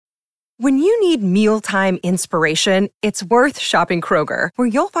When you need mealtime inspiration, it's worth shopping Kroger, where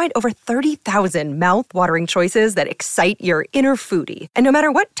you'll find over 30,000 mouth-watering choices that excite your inner foodie. And no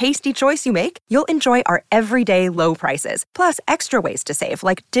matter what tasty choice you make, you'll enjoy our everyday low prices, plus extra ways to save,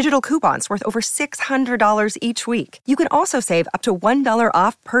 like digital coupons worth over $600 each week. You can also save up to $1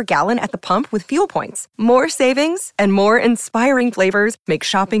 off per gallon at the pump with fuel points. More savings and more inspiring flavors make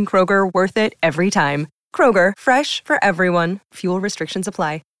shopping Kroger worth it every time. Kroger, fresh for everyone. Fuel restrictions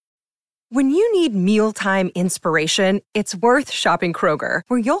apply. When you need mealtime inspiration, it's worth shopping Kroger,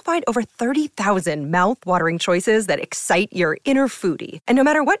 where you'll find over 30,000 mouth-watering choices that excite your inner foodie. And no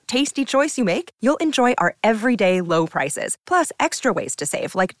matter what tasty choice you make, you'll enjoy our everyday low prices, plus extra ways to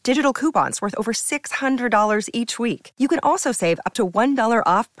save, like digital coupons worth over $600 each week. You can also save up to $1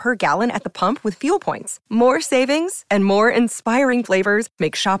 off per gallon at the pump with fuel points. More savings and more inspiring flavors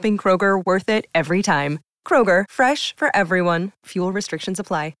make shopping Kroger worth it every time. Kroger, fresh for everyone. Fuel restrictions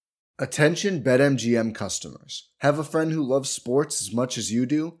apply. Attention BetMGM customers. Have a friend who loves sports as much as you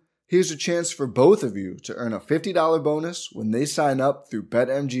do? Here's a chance for both of you to earn a $50 bonus when they sign up through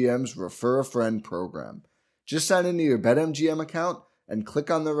BetMGM's Refer a Friend program. Just sign into your BetMGM account and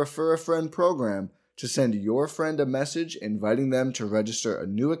click on the Refer a Friend program to send your friend a message inviting them to register a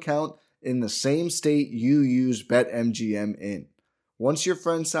new account in the same state you use BetMGM in. Once your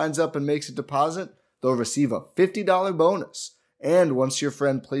friend signs up and makes a deposit, they'll receive a $50 bonus. And once your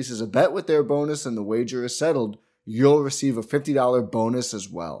friend places a bet with their bonus and the wager is settled, you'll receive a $50 bonus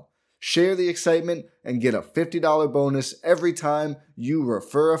as well. Share the excitement and get a $50 bonus every time you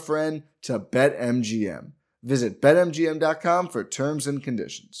refer a friend to BetMGM. Visit BetMGM.com for terms and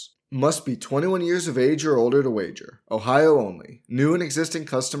conditions. Must be 21 years of age or older to wager. Ohio only. New and existing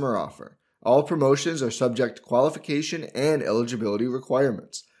customer offer. All promotions are subject to qualification and eligibility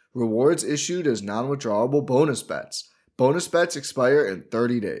requirements. Rewards issued as non-withdrawable bonus bets. Bonus bets expire in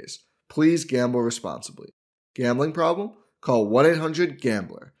 30 days. Please gamble responsibly. Gambling problem? Call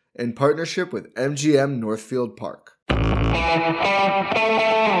 1-800-GAMBLER in partnership with MGM Northfield Park.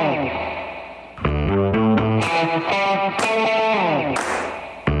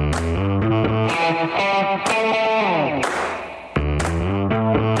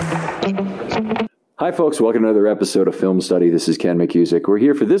 Hi, folks. Welcome to another episode of Film Study. This is Ken McCusick. We're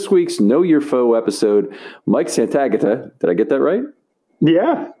here for this week's Know Your Foe episode. Mike Santagata. Did I get that right?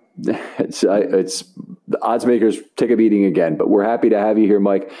 Yeah. It's the odds makers take a beating again, but we're happy to have you here,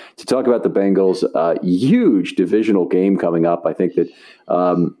 Mike, to talk about the Bengals' huge divisional game coming up. I think that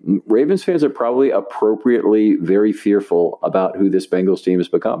Ravens fans are probably appropriately very fearful about who this Bengals team has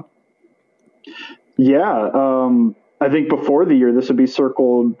become. Yeah. I think before the year, this would be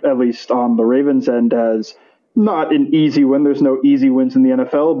circled, at least on the Ravens end, as not an easy win. There's no easy wins in the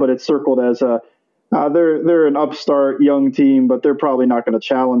NFL, but it's circled as they're an upstart young team, but they're probably not going to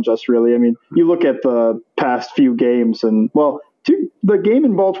challenge us, really. I mean, you look at the past few games, and, the game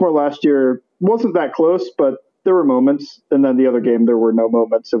in Baltimore last year wasn't that close, but there were moments. And then the other game, there were no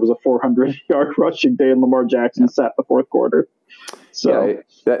moments. It was a 400-yard rushing day, and Lamar Jackson sat the fourth quarter. So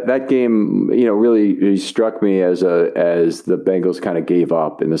that game, really struck me as the Bengals kind of gave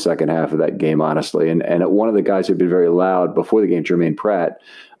up in the second half of that game, honestly. And one of the guys who'd been very loud before the game, Jermaine Pratt,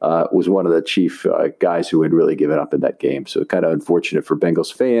 was one of the chief guys who had really given up in that game. So kind of unfortunate for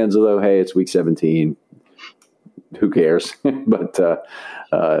Bengals fans, although, hey, it's week 17. Who cares? But,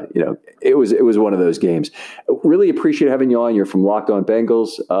 it was one of those games. Really appreciate having you on. You're from Locked On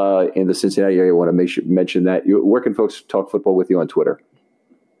Bengals in the Cincinnati area. I want to mention that. Where can folks talk football with you on Twitter?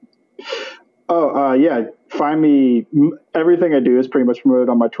 Yeah. Find me. Everything I do is pretty much promoted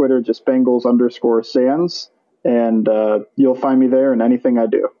on my Twitter, just Bengals_Sands. And you'll find me there in anything I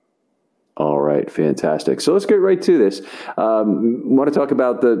do. All right, fantastic. So let's get right to this. Want to talk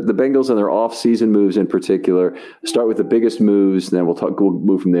about the Bengals and their off-season moves in particular. Start with the biggest moves, and then we'll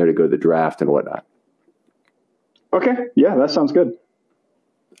move from there to go to the draft and whatnot. Okay, yeah, that sounds good.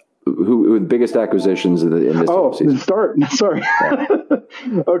 Who the biggest acquisitions in this offseason? Sorry.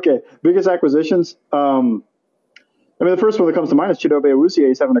 Okay, biggest acquisitions. The first one that comes to mind is Chidobe Awuzie.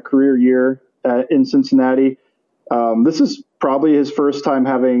 He's having a career year in Cincinnati. This is probably his first time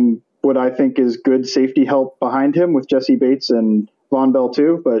having what I think is good safety help behind him with Jesse Bates and Von Bell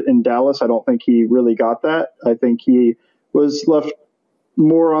too. But in Dallas, I don't think he really got that. I think he was left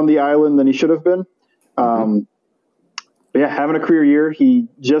more on the island than he should have been. Having a career year. He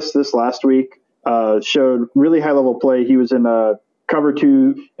just this last week showed really high level play. He was in a cover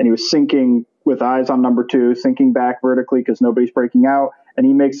 2 and he was sinking with eyes on number 2, sinking back vertically because nobody's breaking out. And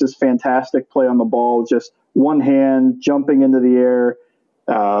he makes this fantastic play on the ball, just one hand jumping into the air.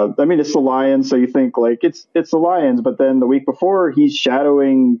 It's the Lions, so you think like it's the Lions, but then the week before he's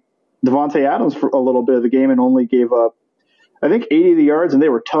shadowing Devontae Adams for a little bit of the game and only gave up, I think, 80 of the yards, and they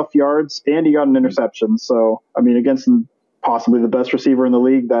were tough yards, and he got an interception. So, I mean, against possibly the best receiver in the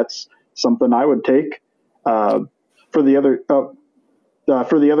league, that's something I would take. For the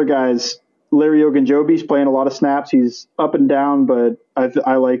other guys, Larry Ogunjobi's playing a lot of snaps. He's up and down, but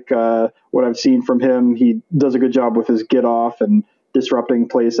I like what I've seen from him. He does a good job with his get off and disrupting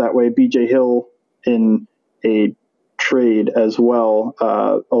plays that way. BJ Hill in a trade as well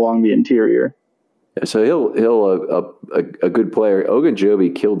along the interior. So Hill a good player.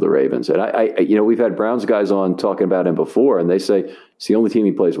 Ogunjobi killed the Ravens, and I we've had Browns guys on talking about him before, and they say it's the only team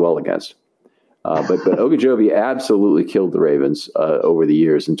he plays well against. But Ogunjobi absolutely killed the Ravens over the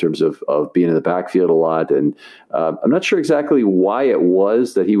years in terms of being in the backfield a lot. And I'm not sure exactly why it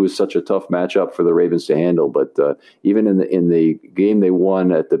was that he was such a tough matchup for the Ravens to handle. But even in the game they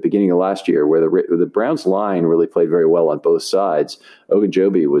won at the beginning of last year, where the Browns line really played very well on both sides,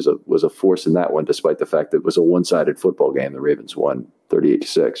 Ogunjobi was a force in that one, despite the fact that it was a one-sided football game. The Ravens won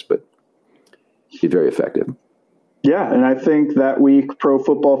 38-6, but he's very effective. Yeah, and I think that week Pro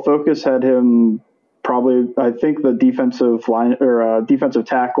Football Focus had him probably, I think, the defensive line or defensive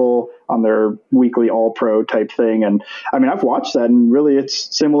tackle on their weekly All-Pro type thing. And I mean, I've watched that, and really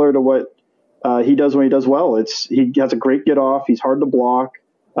it's similar to what he does when he does well. He has a great get off. He's hard to block.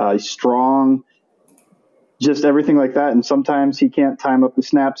 He's strong, just everything like that. And sometimes he can't time up the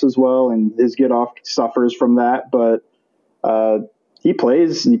snaps as well, and his get off suffers from that. But he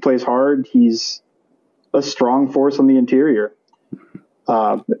plays hard. He's a strong force on the interior.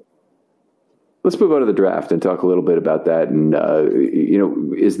 Let's move on to the draft and talk a little bit about that. And, do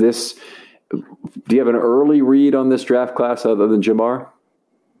you have an early read on this draft class other than Ja'Marr?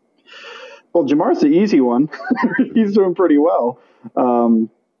 Well, Jamar's the easy one. He's doing pretty well.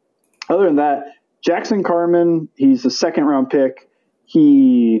 Other than that, Jackson Carman, he's a second-round pick.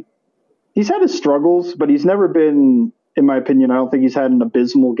 He's had his struggles, but he's never been, in my opinion, I don't think he's had an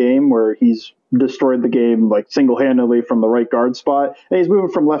abysmal game where he's destroyed the game like single-handedly from the right guard spot. And he's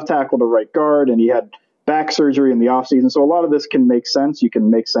moving from left tackle to right guard, and he had back surgery in the offseason. So a lot of this can make sense. You can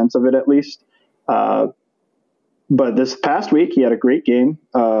make sense of it at least. But this past week, he had a great game.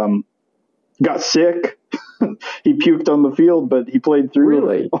 Got sick. He puked on the field, but he played through.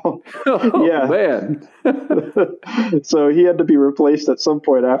 Really? Yeah, man. So he had to be replaced at some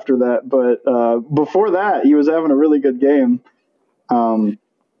point after that. But before that, he was having a really good game.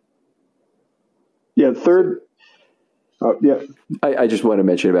 Third. I just want to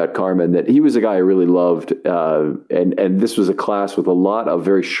mention about Carman that he was a guy I really loved, and this was a class with a lot of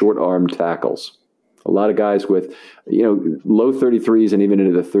very short-armed tackles. A lot of guys with, low 33s and even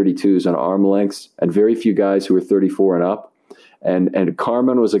into the 32s on arm lengths, and very few guys who were 34 and up. And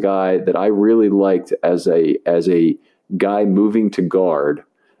Carman was a guy that I really liked as a guy moving to guard.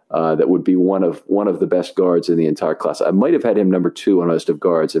 That would be one of the best guards in the entire class. I might have had him number 2 on a list of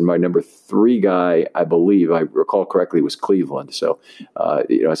guards, and my number 3 guy, I believe, I recall correctly, was Cleveland. So,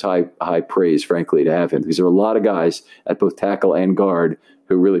 it's high praise, frankly, to have him, because there were a lot of guys at both tackle and guard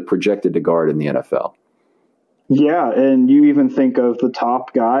who really projected to guard in the NFL. Yeah, and you even think of the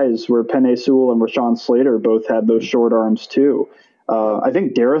top guys where Penei Sewell and Rashawn Slater both had those short arms too. I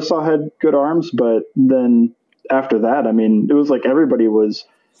think Darrisaw had good arms, but then after that, I mean, it was like everybody was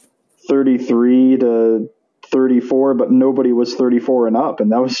 33 to 34, but nobody was 34 and up.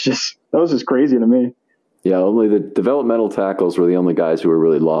 And that was just crazy to me. Yeah, only the developmental tackles were the only guys who were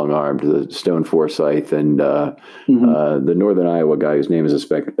really long-armed, the Stone Forsythe and the Northern Iowa guy whose name is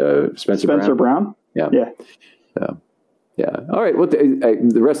Spencer Brown. Yeah. All right. Well,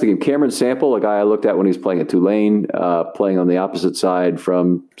 the rest of the game, Cameron Sample, a guy I looked at when he was playing at Tulane, playing on the opposite side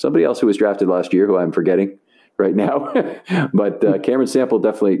from somebody else who was drafted last year, who I'm forgetting right now. But Cameron Sample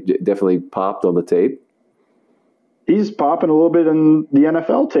definitely popped on the tape. He's popping a little bit in the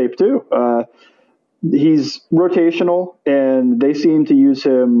NFL tape too. He's rotational, and they seem to use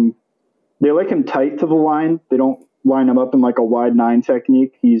him. They like him tight to the line. They don't line him up in like a wide 9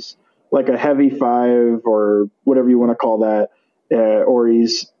 technique. He's like a heavy 5 or whatever you want to call that, or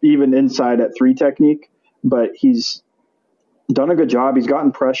he's even inside at 3 technique. But he's done a good job. He's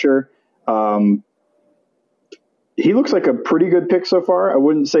gotten pressure. He looks like a pretty good pick so far. I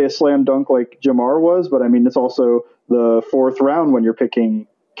wouldn't say a slam dunk like Ja'Marr was, but I mean, it's also the 4th round when you're picking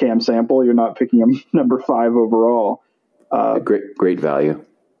Cam Sample. You're not picking him number 5 overall. Great value.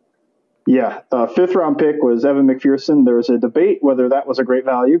 Yeah. 5th round pick was Evan McPherson. There was a debate whether that was a great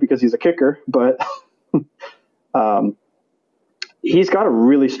value because he's a kicker, but he's got a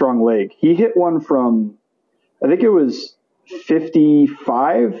really strong leg. He hit one from, I think it was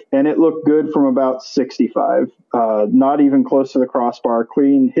 55, and it looked good from about 65. Not even close to the crossbar,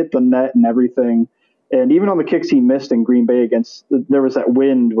 clean, hit the net and everything. And even on the kicks he missed in Green Bay there was that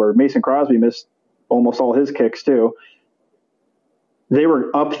wind where Mason Crosby missed almost all his kicks too. They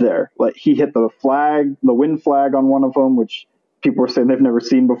were up there. Like, he hit the wind flag on one of them, which people were saying they've never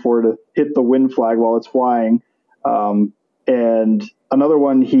seen before, to hit the wind flag while it's flying. And another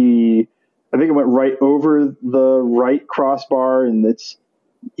one, I think it went right over the right crossbar, and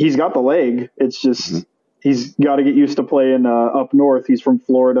he's got the leg. It's just he's got to get used to playing up north. He's from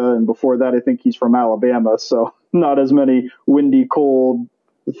Florida, and before that, I think he's from Alabama. So not as many windy, cold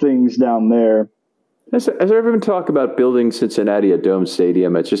things down there. Has there ever been talk about building Cincinnati a dome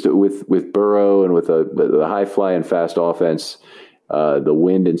stadium? It's just with Burrow and with the high fly and fast offense, the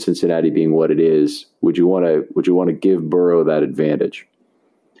wind in Cincinnati being what it is. Would you want to give Burrow that advantage?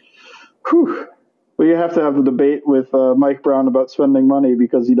 Whew. Well, you have to have the debate with Mike Brown about spending money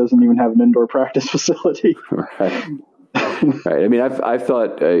because he doesn't even have an indoor practice facility. Right. Right. I mean, I've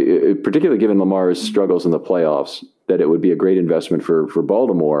thought, particularly given Lamar's struggles in the playoffs, that it would be a great investment for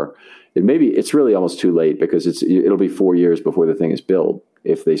Baltimore. It's really almost too late because it'll be 4 years before the thing is built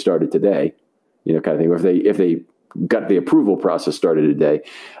if they started today, kind of thing. Or if they got the approval process started today.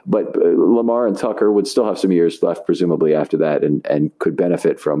 But Lamar and Tucker would still have some years left, presumably, after that, and could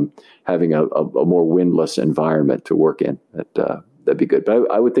benefit from having a more windless environment to work in. That'd be good.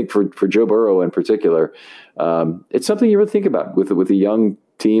 But I would think for Joe Burrow in particular, it's something you would think about with a young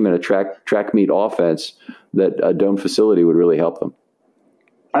team and a track meet offense, that a dome facility would really help them.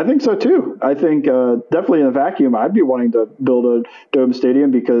 I think so too. I think definitely in a vacuum, I'd be wanting to build a dome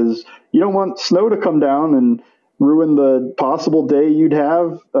stadium because you don't want snow to come down and ruin the possible day you'd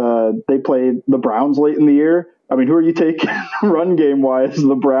have. They play the Browns late in the year. I mean, who are you taking run game wise?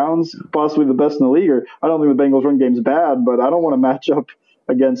 The Browns, possibly the best in the league. Or I don't think the Bengals run game's bad, but I don't want to match up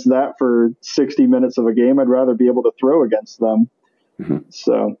against that for 60 minutes of a game. I'd rather be able to throw against them. Mm-hmm.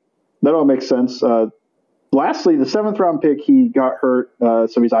 So that all makes sense. Lastly, the 7th round pick, he got hurt,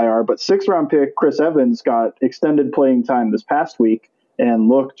 so he's IR. But 6th round pick, Chris Evans, got extended playing time this past week and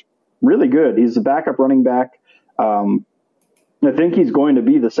looked really good. He's a backup running back. I think he's going to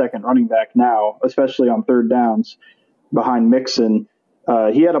be the second running back now, especially on third downs behind Mixon.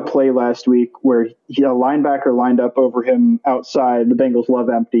 He had a play last week where a linebacker lined up over him outside. The Bengals love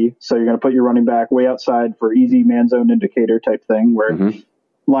empty, so you're going to put your running back way outside for easy man zone indicator type thing where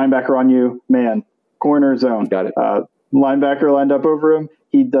linebacker on you, man, corner zone. Got it. Linebacker lined up over him.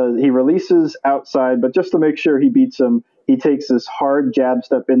 He releases outside, but just to make sure he beats him, he takes this hard jab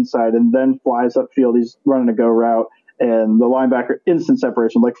step inside and then flies upfield. He's running a go route, and the linebacker, instant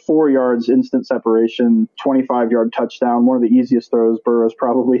separation, like 4 yards, instant separation, 25-yard touchdown. One of the easiest throws Burrow's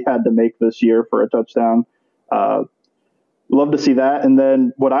probably had to make this year for a touchdown. Love to see that. And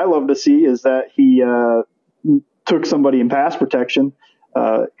then what I love to see is that he took somebody in pass protection,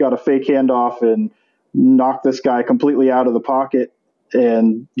 got a fake handoff and knocked this guy completely out of the pocket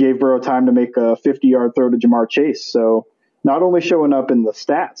and gave Burrow time to make a 50-yard throw to Jamar Chase. So not only showing up in the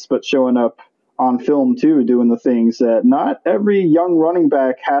stats, but showing up on film too, doing the things that not every young running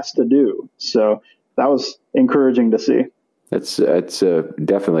back has to do. So that was encouraging to see. That's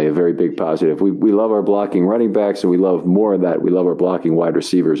definitely a very big positive. We love our blocking running backs, and we love more of that. We love our blocking wide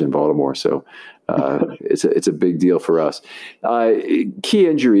receivers in Baltimore. So it's a big deal for us. Key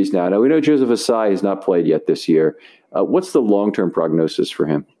injuries now. Now we know Joseph Asai has not played yet this year. What's the long-term prognosis for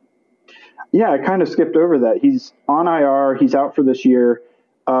him? Yeah, I kind of skipped over that. He's on IR. He's out for this year.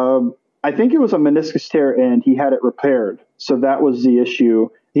 I think it was a meniscus tear, and he had it repaired. So that was the issue.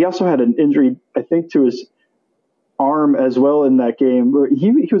 He also had an injury, I think, to his arm as well in that game.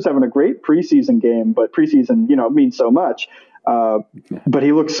 He was having a great preseason game, but preseason, means so much. But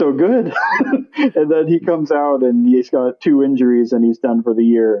he looks so good. And then he comes out and he's got 2 injuries and he's done for the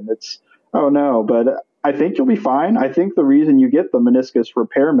year. And it's, oh no, but I think you'll be fine. I think the reason you get the meniscus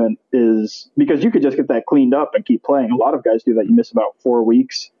repairment is because you could just get that cleaned up and keep playing. A lot of guys do that. You miss about 4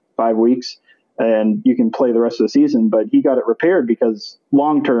 weeks, 5 weeks, and you can play the rest of the season. But he got it repaired because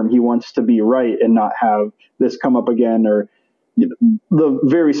long-term he wants to be right and not have this come up again, or the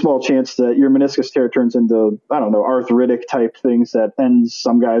very small chance that your meniscus tear turns into, arthritic type things that ends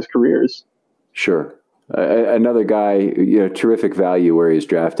some guys' careers. Sure. Another guy, terrific value where he's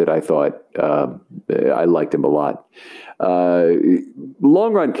drafted. I thought I liked him a lot.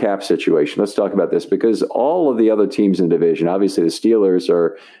 Long run cap situation. Let's talk about this because all of the other teams in the division, obviously the Steelers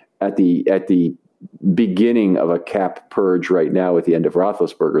are at the beginning of a cap purge right now at the end of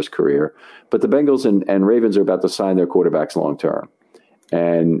Roethlisberger's career, but the Bengals and Ravens are about to sign their quarterbacks long term.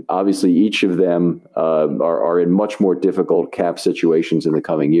 And obviously, each of them are in much more difficult cap situations in the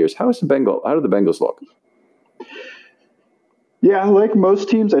coming years. How do the Bengals look? Yeah, like most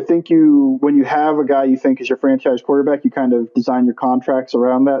teams, I think when you have a guy you think is your franchise quarterback, you kind of design your contracts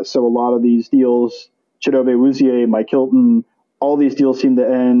around that. So a lot of these deals, Chidobe Awuzie, Mike Hilton, all these deals seem to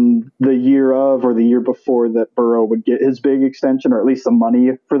end the year of or the year before that Burrow would get his big extension, or at least the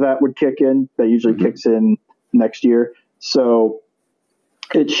money for that would kick in. That usually kicks in next year. So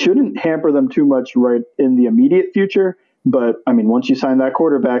it shouldn't hamper them too much right in the immediate future. But, I mean, once you sign that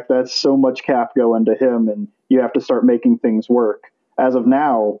quarterback, that's so much cap going to him, and you have to start making things work. As of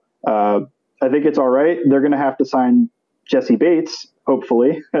now, I think it's all right. They're going to have to sign Jesse Bates,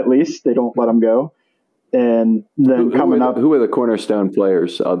 hopefully, at least. They don't let him go. And then who are the cornerstone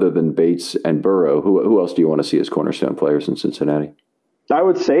players other than Bates and Burrow? Who else do you want to see as cornerstone players in Cincinnati? I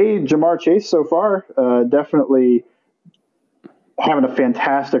would say Jamar Chase so far, definitely having a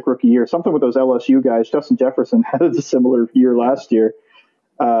fantastic rookie year. Something with those LSU guys. Justin Jefferson had a similar year last year.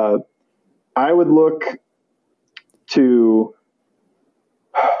 I would look to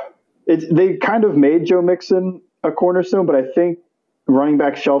they kind of made Joe Mixon a cornerstone, but I think running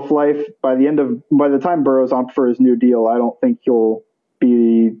back shelf life by the time Burrow's on for his new deal, I don't think he'll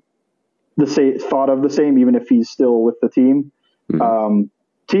be thought of the same, even if he's still with the team. Mm-hmm.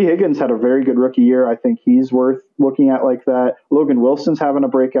 T. Higgins had a very good rookie year. I think he's worth looking at like that. Logan Wilson's having a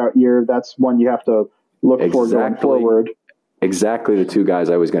breakout year. That's one you have to look for going forward. Exactly the two guys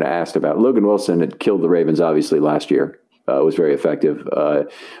I was going to ask about. Logan Wilson had killed the Ravens, obviously, last year. Was very effective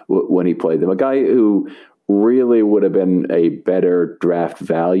when he played them. A guy who really would have been a better draft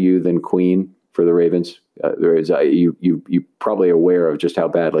value than Queen for the Ravens. You probably aware of just how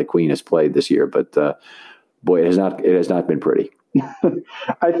badly Queen has played this year, but boy, it has not been pretty.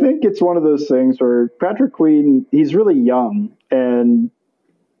 I think it's one of those things where Patrick Queen, he's really young, and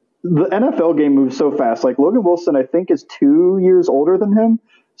the NFL game moves so fast. Like Logan Wilson, I think, is 2 years older than him.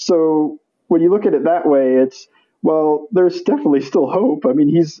 So when you look at it that way, there's definitely still hope. I mean,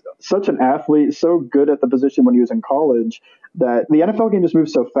 he's such an athlete, so good at the position when he was in college, that the NFL game just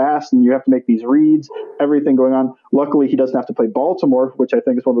moves so fast and you have to make these reads, everything going on. Luckily, he doesn't have to play Baltimore, which I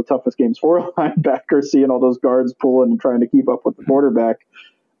think is one of the toughest games for a linebacker, seeing all those guards pulling and trying to keep up with the quarterback.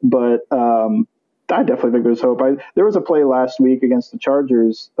 But I definitely think there's hope. There was a play last week against the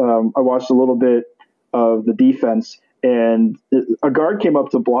Chargers. I watched a little bit of the defense, and a guard came up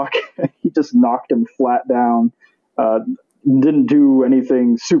to block. He just knocked him flat down. Didn't do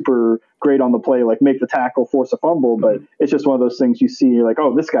anything super great on the play, like make the tackle, force a fumble, but it's just one of those things you see, you're like,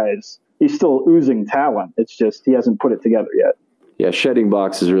 oh, this guy he's still oozing talent. It's just he hasn't put it together yet. Yeah, shedding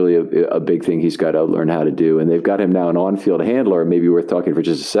blocks is really a big thing he's got to learn how to do. And they've got him now an on-field handler. Maybe worth talking for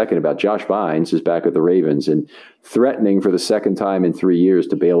just a second about Josh Bynes, who's back with the Ravens and threatening for the second time in 3 years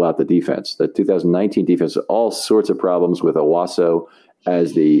to bail out the defense. The 2019 defense, all sorts of problems with Owasso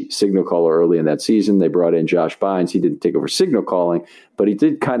as the signal caller early in that season. They brought in Josh Bynes. He didn't take over signal calling, but he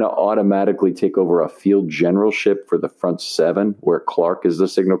did kind of automatically take over a field generalship for the front seven, where Clark is the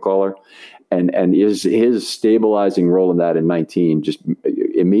signal caller. And his stabilizing role in that in 19 just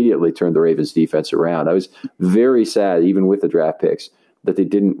immediately turned the Ravens defense around. I was very sad, even with the draft picks, that they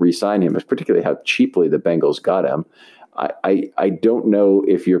didn't re-sign him, particularly how cheaply the Bengals got him. I don't know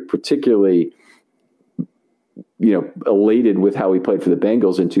if you're particularly elated with how he played for the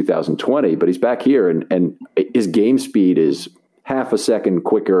Bengals in 2020, but he's back here and his game speed is half a second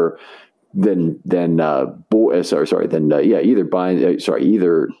quicker than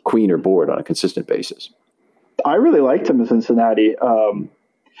either Queen or Board on a consistent basis. I really liked him in Cincinnati.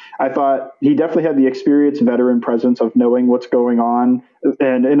 I thought he definitely had the experience, veteran presence of knowing what's going on,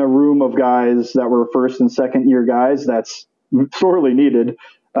 and in a room of guys that were first and second year guys, that's sorely needed.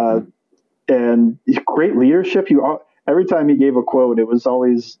 And great leadership. Every time he gave a quote, it was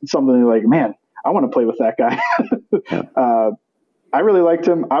always something like, man, I want to play with that guy. I really liked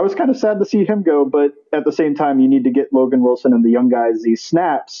him. I was kind of sad to see him go, but at the same time, you need to get Logan Wilson and the young guys these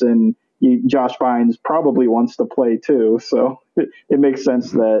snaps, and Josh Bynes probably wants to play too. So it makes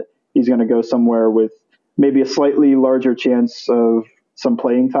sense that he's going to go somewhere with maybe a slightly larger chance of some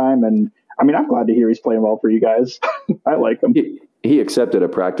playing time. And I mean, I'm glad to hear he's playing well for you guys. I like him. He accepted a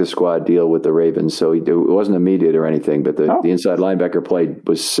practice squad deal with the Ravens, so it wasn't immediate or anything, but the inside linebacker play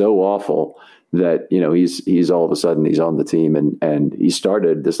was so awful that, he's all of a sudden he's on the team, and he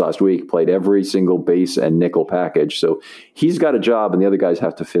started this last week, played every single base and nickel package. So he's got a job, and the other guys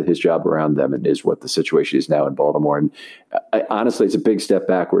have to fit his job around them, and is what the situation is now in Baltimore. And honestly, it's a big step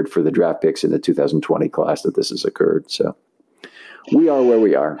backward for the draft picks in the 2020 class that this has occurred. So we are where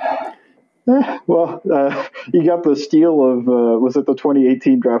we are. You got the steal of was it the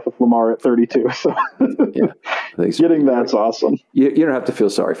 2018 draft with Lamar at 32? So yeah, getting that's awesome. You don't have to feel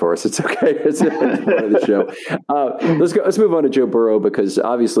sorry for us. It's okay. It's part of the show. Let's move on to Joe Burrow, because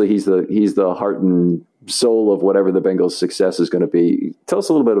obviously he's the heart and soul of whatever the Bengals' success is going to be. Tell us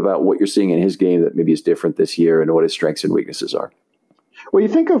a little bit about what you're seeing in his game that maybe is different this year, and what his strengths and weaknesses are. What you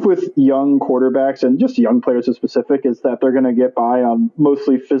think of with young quarterbacks and just young players in specific is that they're going to get by on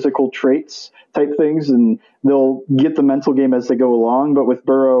mostly physical traits type things, and they'll get the mental game as they go along. But with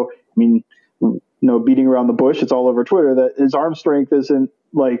Burrow, I mean, beating around the bush, it's all over Twitter that his arm strength isn't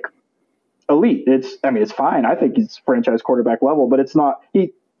like elite. It's fine. I think he's franchise quarterback level, but it's not.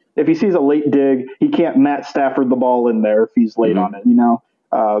 If he sees a late dig, he can't Matt Stafford the ball in there if he's late on it,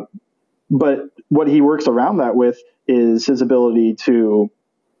 But what he works around that with is his ability to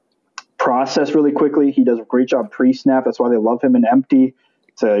process really quickly. He does a great job pre-snap. That's why they love him in empty,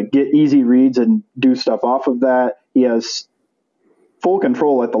 to get easy reads and do stuff off of that. He has full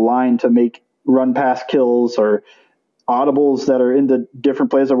control at the line to make run pass kills or audibles that are into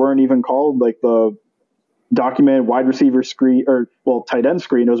different plays that weren't even called, like the documented wide receiver screen, tight end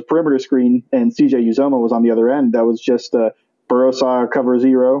screen. It was a perimeter screen, and CJ Uzoma was on the other end. That was just Burrow saw cover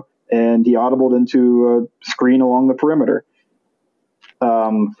zero, and he audibled into a screen along the perimeter.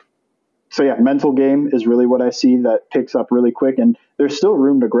 Mental game is really what I see that picks up really quick, and there's still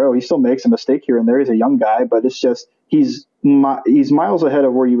room to grow. He still makes a mistake here and there. He's a young guy, but it's just he's miles ahead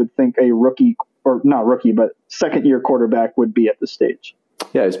of where you would think a rookie, or not rookie, but second-year quarterback would be at this stage.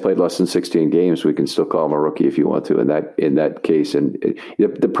 Yeah, he's played less than 16 games. We can still call him a rookie if you want to in that case. And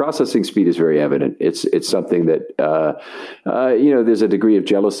the processing speed is very evident. It's something that there's a degree of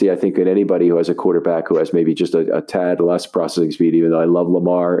jealousy, I think, in anybody who has a quarterback who has maybe just a tad less processing speed. Even though I love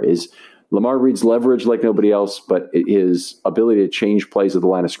Lamar reads leverage like nobody else, but his ability to change plays at the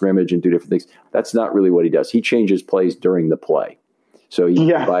line of scrimmage and do different things, that's not really what he does. He changes plays during the play. So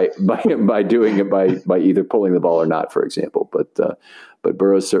by doing it by either pulling the ball or not, for example. But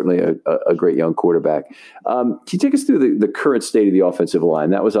Burrow's certainly a great young quarterback. Can you take us through the current state of the offensive line?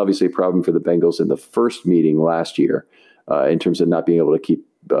 That was obviously a problem for the Bengals in the first meeting last year, in terms of not being able to keep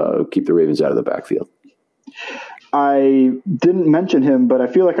the Ravens out of the backfield. I didn't mention him, but I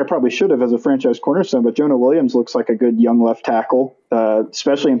feel like I probably should have as a franchise cornerstone. But Jonah Williams looks like a good young left tackle,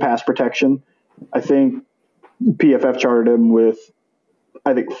 especially in pass protection. I think PFF charted him with,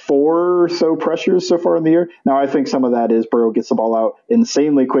 4 or so pressures so far in the year. Now, I think some of that is Burrow gets the ball out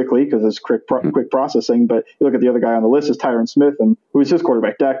insanely quickly because it's quick processing. But you look at the other guy on the list is Tyron Smith, and who's his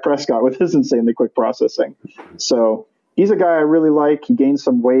quarterback, Dak Prescott, with his insanely quick processing. So he's a guy I really like. He gained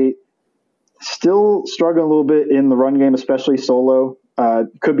some weight. Still struggling a little bit in the run game, especially solo.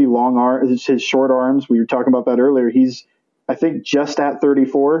 Could be long arms, his short arms. We were talking about that earlier. He's, I think, just at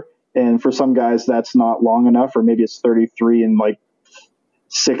 34. And for some guys, that's not long enough, or maybe it's 33 and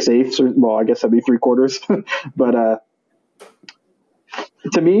 6/8, or well, I guess that'd be 3/4. But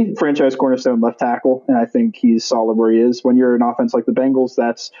to me, franchise cornerstone left tackle, and I think he's solid where he is. When you're an offense like the Bengals,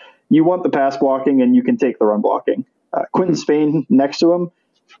 you want the pass blocking and you can take the run blocking. Quinton Spain next to him,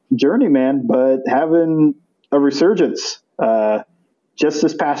 journeyman, but having a resurgence. Just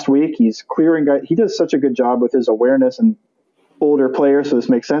this past week, he's clearing. He does such a good job with his awareness, and older player, so this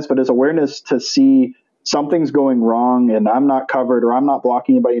makes sense. But his awareness to see something's going wrong and I'm not covered or I'm not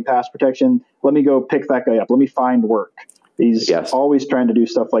blocking anybody in pass protection, let me go pick that guy up. Let me find work. He's always trying to do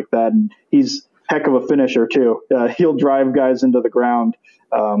stuff like that. And he's heck of a finisher too. He'll drive guys into the ground.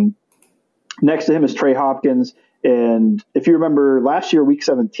 Next to him is Trey Hopkins. And if you remember last year, week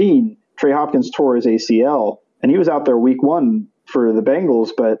 17, Trey Hopkins tore his ACL and he was out there week 1 for the Bengals,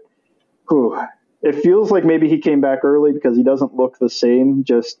 but it feels like maybe he came back early because he doesn't look the same,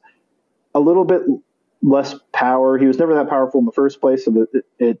 just a little bit less power. He was never that powerful in the first place. So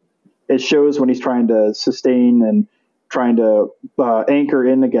it shows when he's trying to sustain and trying to anchor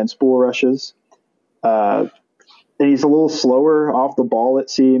in against bull rushes. And he's a little slower off the ball, it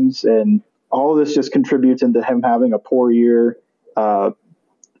seems. And all of this just contributes into him having a poor year.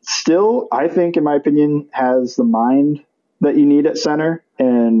 Still, I think, in my opinion, has the mind that you need at center.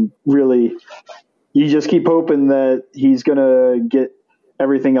 And really, you just keep hoping that he's going to get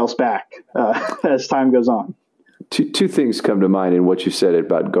everything else back as time goes on. Two things come to mind in what you said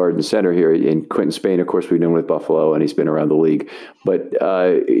about guard and center here. In Quinton Spain, of course, we've known with Buffalo, and he's been around the league. But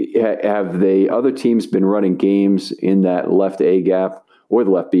have the other teams been running games in that left A gap, or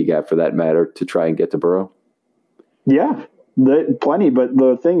the left B gap for that matter, to try and get to Burrow? Yeah, plenty. But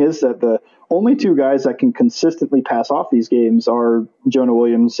the thing is that the only 2 guys that can consistently pass off these games are Jonah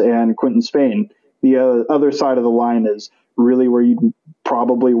Williams and Quinton Spain. The other side of the line is really where you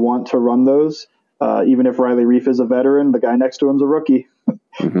probably want to run those. Even if Riley Reif is a veteran, the guy next to him is a rookie.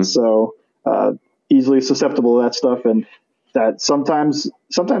 Mm-hmm. So easily susceptible to that stuff. And that sometimes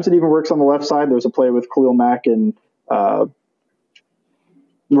it even works on the left side. There's a play with Khalil Mack and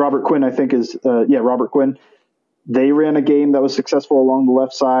Robert Quinn, I think Robert Quinn. They ran a game that was successful along the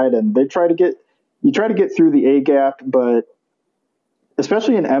left side, and they try to get through the A gap, but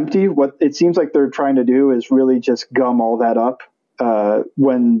especially in empty, what it seems like they're trying to do is really just gum all that up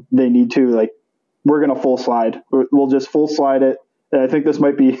when they need to. Like, we're going to full slide. We'll just full slide it. And I think this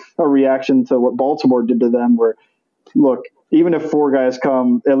might be a reaction to what Baltimore did to them, where, look, even if 4 guys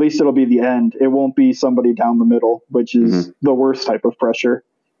come, at least it'll be the end. It won't be somebody down the middle, which is the worst type of pressure.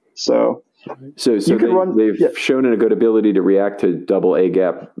 So they've shown a good ability to react to double A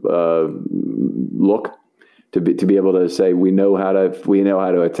gap look, to be able to say we know how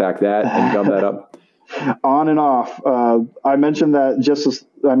to attack that and gum that up. On and off. I mentioned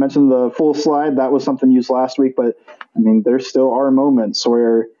the full slide. That was something used last week, but I mean, there still are moments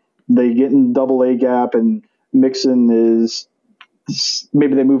where they get in double A gap and Mixon is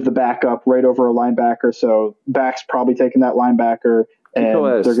maybe they move the back up right over a linebacker. So back's probably taking that linebacker. Do you call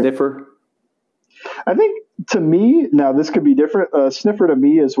that a sniffer? I think, to me, now this could be different. A sniffer to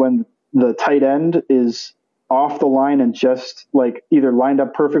me is when the tight end is off the line and just like either lined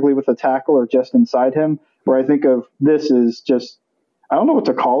up perfectly with the tackle or just inside him. Where I think of this is just, I don't know what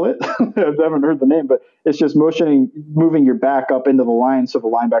to call it. I haven't heard the name, but it's just moving your back up into the line so the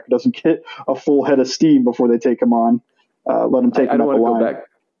linebacker doesn't get a full head of steam before they take him on. Let him take him up the line.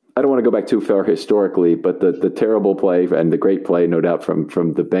 I don't want to go back too far historically, but the terrible play and the great play, no doubt, from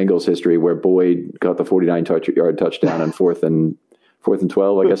the Bengals history, where Boyd got the 49-yard touchdown on 4th and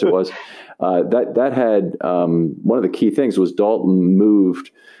 12, I guess it was. That had one of the key things was Dalton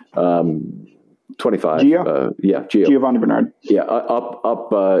moved 25. Gio. Giovanni Bernard. Yeah,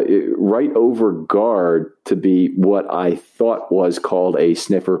 up right over guard to be what I thought was called a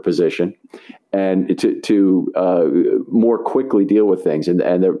sniffer position, and to more quickly deal with things. And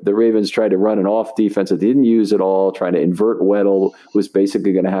the Ravens tried to run an off defense that they didn't use at all, trying to invert Weddle, was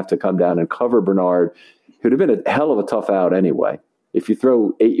basically going to have to come down and cover Bernard, who'd have been a hell of a tough out anyway. If you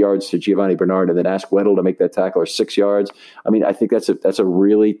throw 8 yards to Giovanni Bernard and then ask Weddle to make that tackle, or 6 yards, I mean, I think that's a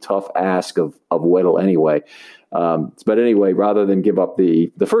really tough ask of Weddle anyway. But anyway, rather than give up the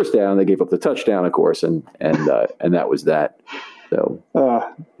first down, they gave up the touchdown, of course, and that was that. So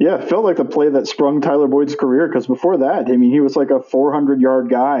it felt like the play that sprung Tyler Boyd's career, because before that, I mean, he was like a 400-yard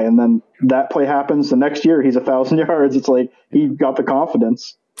guy, and then that play happens. The next year, he's 1,000 yards. It's like he got the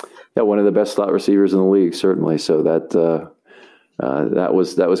confidence. Yeah, one of the best slot receivers in the league, certainly. So that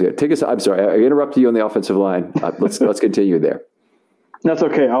was good. Take us. I'm sorry, I interrupted you on the offensive line. Let's continue there. That's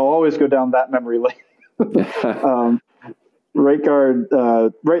okay. I'll always go down that memory lane. Right guard.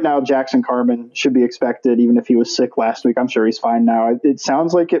 Right now, Jackson Carman should be expected, even if he was sick last week. I'm sure he's fine now. It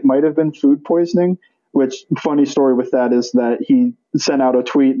sounds like it might have been food poisoning. Which, funny story with that is that he sent out a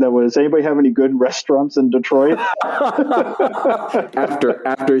tweet that was, "Anybody have any good restaurants in Detroit?"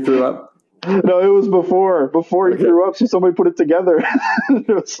 after he threw up. No, it was before he threw up. So somebody put it together. It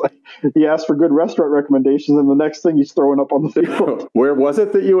was like he asked for good restaurant recommendations, and the next thing he's throwing up on the field. Where was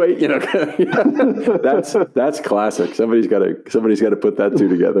it that you ate? You know, that's classic. Somebody's got to put that two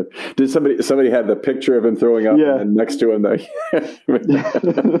together. Did somebody have the picture of him throwing up? Yeah. And next to him,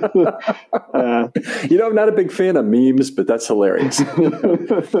 I'm not a big fan of memes, but that's hilarious.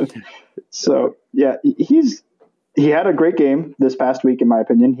 So yeah, he had a great game this past week, in my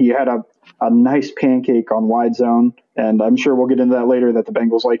opinion. He had a nice pancake on wide zone, and I'm sure we'll get into that later, that the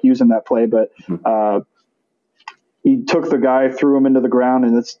Bengals like using that play. But he took the guy, threw him into the ground,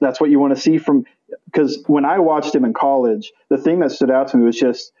 and that's what you want to see from – because when I watched him in college, the thing that stood out to me was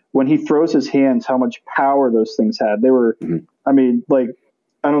just when he throws his hands, how much power those things had. They were I mean, like,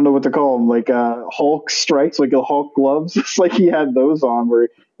 I don't know what to call them, like Hulk strikes, like Hulk gloves. It's like he had those on where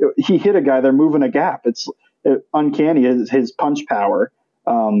he hit a guy, they're moving a gap. It's uncanny, his punch power.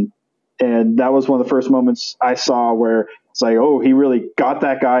 And that was one of the first moments I saw where it's like, oh, he really got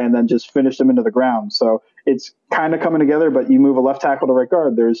that guy and then just finished him into the ground. So it's kind of coming together, but you move a left tackle to right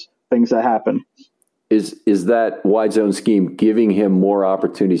guard, there's things that happen. Is that wide zone scheme giving him more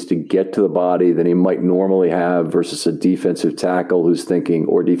opportunities to get to the body than he might normally have versus a defensive tackle who's thinking,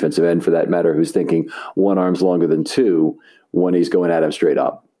 or defensive end for that matter, who's thinking one arm's longer than two when he's going at him straight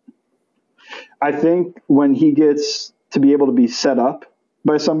up? I think when he gets to be able to be set up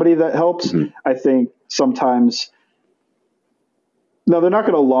by somebody, that helps. I think sometimes, no, they're not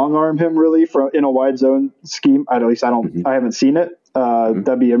going to long arm him really in a wide zone scheme. At least I haven't seen it.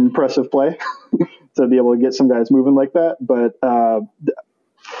 That'd be an impressive play to be able to get some guys moving like that. But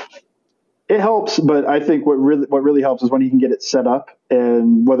It helps, but I think what really helps is when he can get it set up,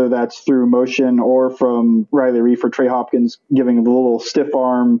 and whether that's through motion or from Riley Reef or Trey Hopkins giving a little stiff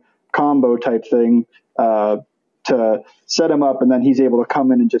arm combo type thing to set him up, and then he's able to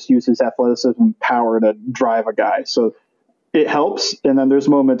come in and just use his athleticism and power to drive a guy. So it helps. And then there's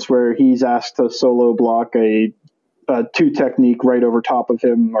moments where he's asked to solo block a 2 technique right over top of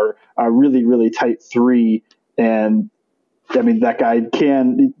him, or a really, really tight 3. And I mean, that guy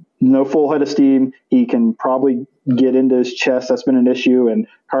can, no full head of steam. He can probably get into his chest. That's been an issue. And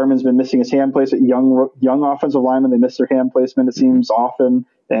Carmen's been missing his hand placement. Young offensive linemen, they miss their hand placement, it seems, often.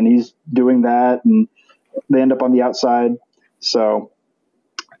 And he's doing that, and they end up on the outside. So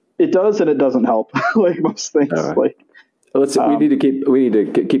it does and it doesn't help, like most things. Right. We need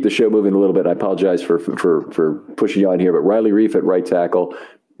to keep the show moving a little bit. I apologize for pushing you on here, but Riley Reef at right tackle.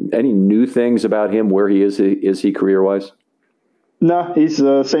 Any new things about him? Where he is he career wise? No, he's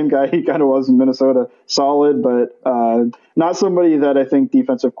the same guy he kind of was in Minnesota. Solid, but not somebody that I think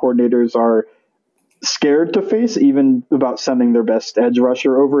defensive coordinators are scared to face, even about sending their best edge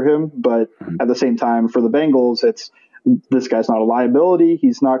rusher over him. But at the same time, for the Bengals, this guy's not a liability.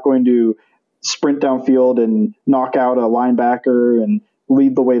 He's not going to sprint downfield and knock out a linebacker and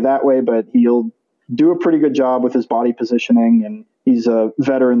lead the way that way, but he'll do a pretty good job with his body positioning. And he's a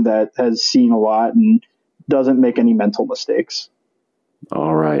veteran that has seen a lot and doesn't make any mental mistakes.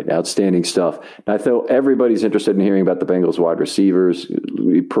 All right. Outstanding stuff. Now, I thought everybody's interested in hearing about the Bengals wide receivers,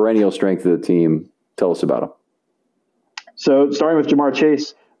 perennial strength of the team. Tell us about them. So starting with Ja'Marr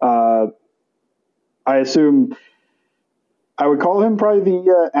Chase, I assume I would call him probably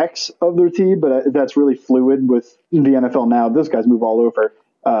the X of their team, but that's really fluid with the NFL now. Those guys move all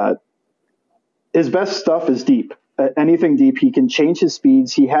over. His best stuff is deep. Anything deep, he can change his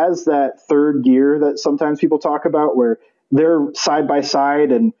speeds. He has that third gear that sometimes people talk about where they're side by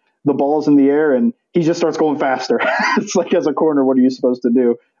side and the ball's in the air and he just starts going faster. It's like, as a corner, what are you supposed to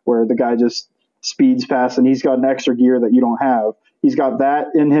do? Where the guy just speeds past and he's got an extra gear that you don't have. He's got that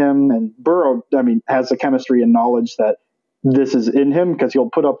in him, and Burrow, has the chemistry and knowledge that this is in him, because he'll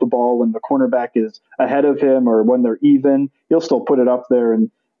put up the ball when the cornerback is ahead of him or when they're even. He'll still put it up there,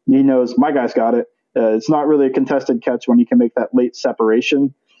 and he knows my guy's got it. It's not really a contested catch when you can make that late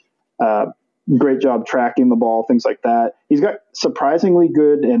separation. Great job tracking the ball, things like that. He's got surprisingly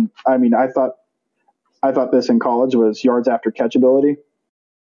good, and I thought this in college was yards after catch ability.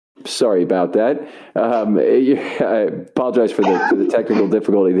 Sorry about that. I apologize for the technical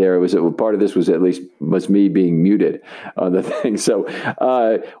difficulty there. Part of this was me being muted on the thing. So,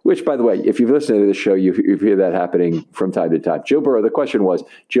 which, by the way, if you've listened to the show, you hear that happening from time to time. Joe Burrow. The question was,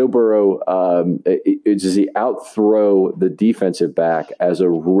 Joe Burrow, does he outthrow the defensive back as a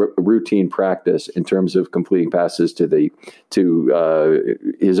routine practice in terms of completing passes to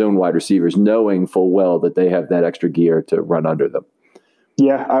his own wide receivers, knowing full well that they have that extra gear to run under them?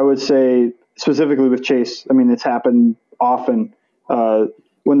 Yeah, I would say specifically with Chase, it's happened often.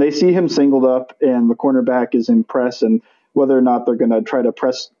 When they see him singled up and the cornerback is in press, and whether or not they're going to try to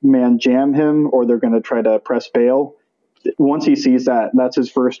press man jam him or they're going to try to press bail, once he sees that, that's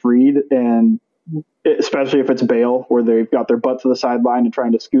his first read. And especially if it's bail, where they've got their butt to the sideline and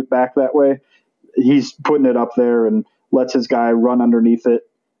trying to scoot back that way, he's putting it up there and lets his guy run underneath it.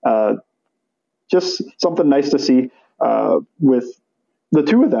 Just something nice to see with the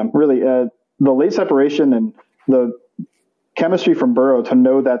two of them, really. The late separation and the chemistry from Burrow to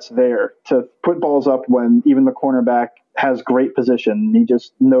know that's there, to put balls up when even the cornerback has great position. He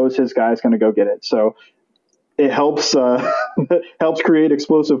just knows his guy's going to go get it. So it helps helps create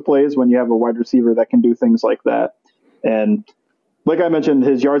explosive plays when you have a wide receiver that can do things like that. And like I mentioned,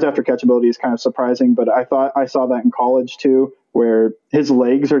 his yards after catch ability is kind of surprising, but I thought I saw that in college too, where his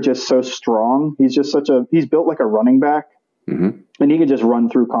legs are just so strong. He's just he's built like a running back. Mm-hmm. And he can just run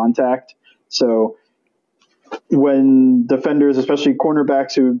through contact. So when defenders, especially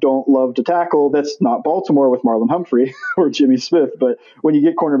cornerbacks who don't love to tackle, that's not Baltimore with Marlon Humphrey or Jimmy Smith, but when you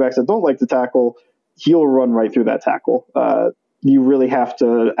get cornerbacks that don't like to tackle, he'll run right through that tackle. You really have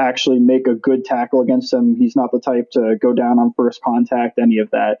to actually make a good tackle against him. He's not the type to go down on first contact, any of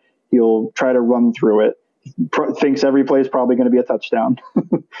that. He'll try to run through it. Thinks every play is probably going to be a touchdown.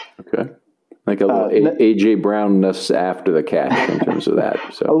 Okay. Like a little A.J. Brownness after the catch in terms of that.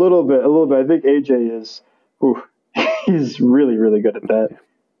 So a little bit. I think A.J. is, he's really, really good at that.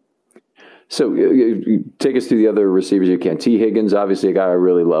 So take us through the other receivers you can. T. Higgins, obviously a guy I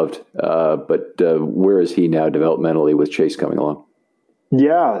really loved, but where is he now developmentally with Chase coming along?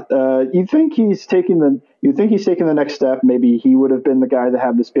 Yeah, you think he's taking the next step. Maybe he would have been the guy to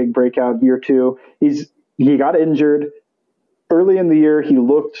have this big breakout year two. He got injured. early in the year, he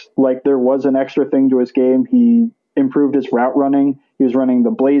looked like there was an extra thing to his game. He improved his route running. He was running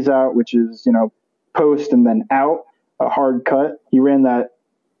the blaze out, which is, post and then out, a hard cut. He ran that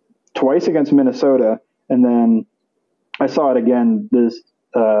twice against Minnesota, and then I saw it again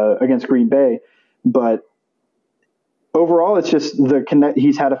against Green Bay. But overall, it's just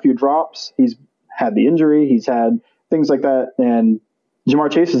he's had a few drops. He's had the injury. He's had things like that. And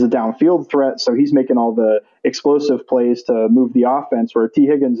Ja'Marr Chase is a downfield threat, so he's making all the explosive plays to move the offense, where T.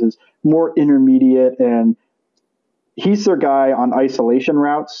 Higgins is more intermediate, and he's their guy on isolation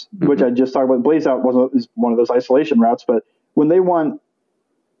routes, which I just talked about. Blaze out is one of those isolation routes, but when they want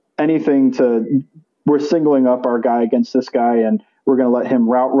anything we're singling up our guy against this guy, and we're going to let him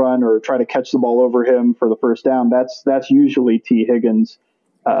route run or try to catch the ball over him for the first down. That's usually T. Higgins.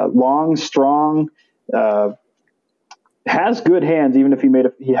 Long, strong, has good hands, even if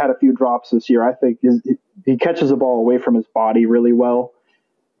he had a few drops this year. I think he catches the ball away from his body really well.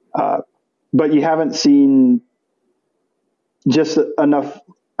 But you haven't seen just enough.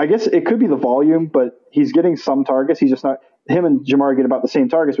 I guess it could be the volume, but he's getting some targets. He's just not. Him and Ja'Marr get about the same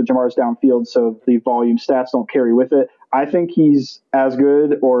targets, but Jamar's downfield, so the volume stats don't carry with it. I think he's as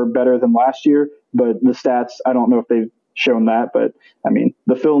good or better than last year, but the stats, I don't know if they've shown that. But, I mean,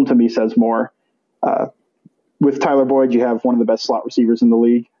 the film to me says more. With Tyler Boyd, you have one of the best slot receivers in the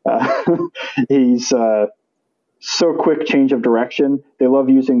league. He's so quick change of direction. They love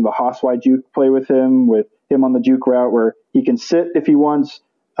using the Hoss-wide juke play with him on the juke route, where he can sit if he wants,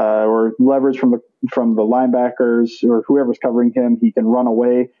 or leverage from the linebackers or whoever's covering him. He can run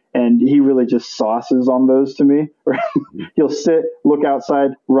away, and he really just sauces on those to me. He'll sit, look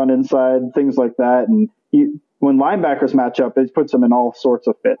outside, run inside, things like that. And when linebackers match up, it puts him in all sorts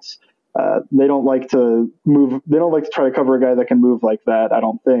of fits. They don't like to move. They don't like to try to cover a guy that can move like that, I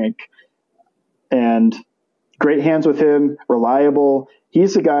don't think. And great hands with him, reliable.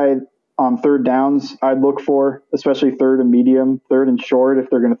 He's the guy on third downs I'd look for, especially third and medium, third and short. If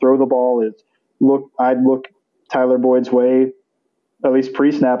they're going to throw the ball, I'd look Tyler Boyd's way, at least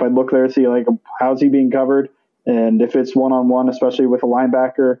pre-snap. I'd look there to see, like, how's he being covered? And if it's one-on-one, especially with a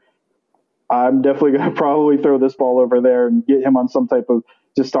linebacker, I'm definitely going to probably throw this ball over there and get him on some type of,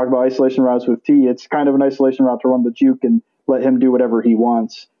 just talk about isolation routes with T. It's kind of an isolation route to run the juke and let him do whatever he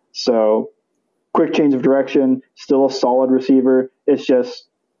wants. So quick change of direction, still a solid receiver. It's just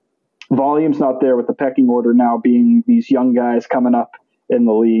volume's not there with the pecking order now being these young guys coming up in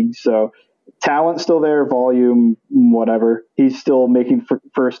the league. So talent's still there, volume, whatever. He's still making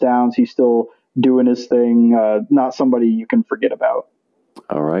first downs. He's still doing his thing. Not somebody you can forget about.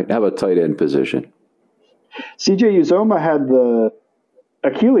 All right. How about tight end position? CJ Uzomah had the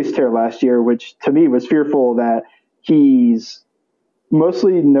Achilles tear last year, which to me was fearful that he's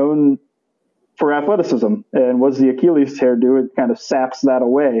mostly known for athleticism, and was the Achilles tear do it kind of saps that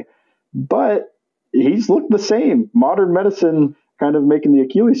away. But he's looked the same. Modern medicine kind of making the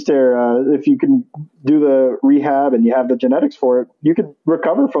Achilles tear. If you can do the rehab and you have the genetics for it, you could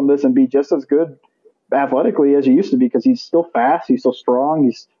recover from this and be just as good athletically as you used to be, because he's still fast. He's still strong.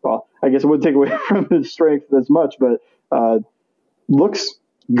 I guess it wouldn't take away from his strength as much, but looks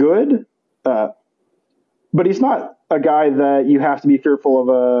good. But he's not a guy that you have to be fearful of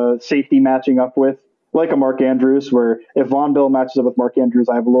a safety matching up with, like a Mark Andrews, where if Von Bell matches up with Mark Andrews,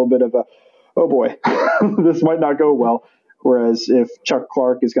 I have a little bit of oh boy, this might not go well. Whereas if Chuck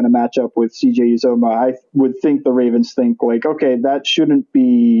Clark is going to match up with CJ Uzomah, I would think the Ravens think, like, okay, that shouldn't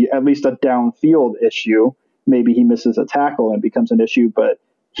be at least a downfield issue. Maybe he misses a tackle and it becomes an issue, but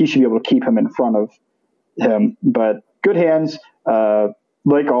he should be able to keep him in front of him. But good hands.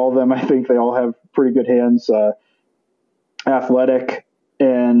 Like all of them, I think they all have pretty good hands, athletic.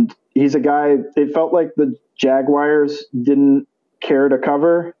 And he's a guy, it felt like the Jaguars didn't care to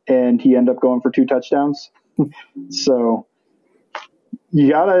cover, and he ended up going for 2 touchdowns. So you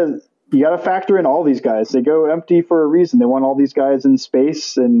gotta factor in all these guys. They go empty for a reason. They want all these guys in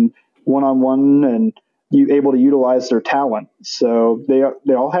space and one-on-one, and you able to utilize their talent. So they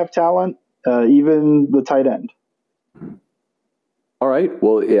all have talent, even the tight end. All right.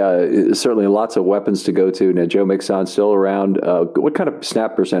 Well, yeah, certainly lots of weapons to go to. Now, Joe Mixon still around. What kind of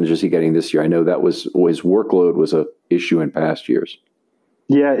snap percentage is he getting this year? I know that his workload was an issue in past years.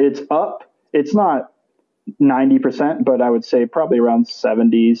 Yeah, it's up. It's not 90%, but I would say probably around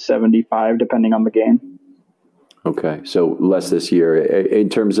 70, 75, depending on the game. Okay. So less this year. In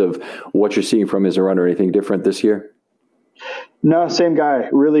terms of what you're seeing from his runner, anything different this year? No, same guy.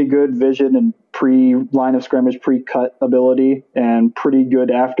 Really good vision and pre-line of scrimmage, pre-cut ability, and pretty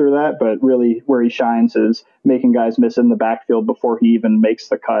good after that. But really where he shines is making guys miss in the backfield before he even makes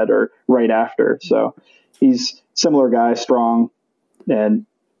the cut or right after. So he's similar guy, strong, and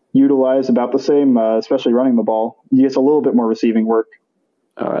utilized about the same, especially running the ball. He gets a little bit more receiving work.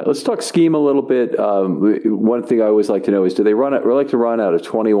 All right, let's talk scheme a little bit. One thing I always like to know is, do they like to run out of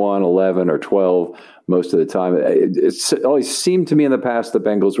 21, 11, or 12 most of the time? It's always seemed to me in the past the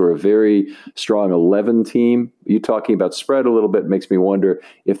Bengals were a very strong 11 team. You talking about spread a little bit makes me wonder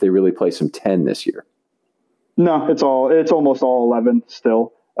if they really play some 10 this year. No, it's almost all 11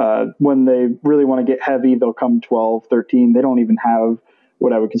 still. When they really want to get heavy, they'll come 12, 13. They don't even have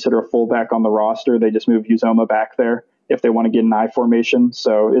what I would consider a fullback on the roster. They just move Uzomah back there if they want to get an I formation.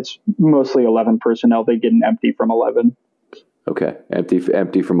 So it's mostly 11 personnel. They get an empty from 11. Okay,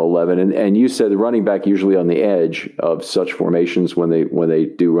 empty from 11. And you said the running back usually on the edge of such formations when they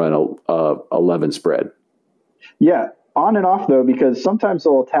do run a 11 spread. Yeah, on and off though, because sometimes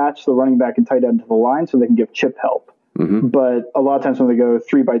they'll attach the running back and tight end to the line so they can give chip help. Mm-hmm. But a lot of times when they go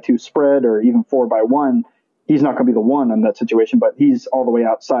 3-by-2 spread or even 4-by-1, he's not going to be the one in that situation, but he's all the way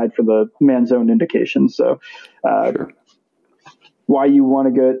outside for the man zone indication. So sure. Why you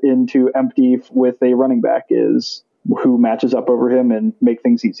want to get into empty with a running back is who matches up over him and make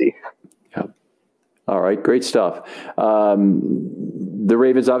things easy. Yeah. All right, great stuff. The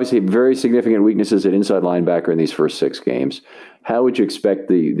Ravens obviously have very significant weaknesses at inside linebacker in these first 6 games. How would you expect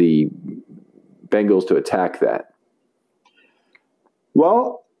the Bengals to attack that?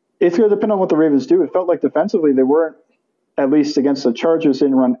 Well, it's going to depend on what the Ravens do. It felt like defensively they weren't, at least against the Chargers,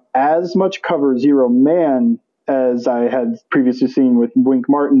 didn't run as much cover 0 man as I had previously seen with Wink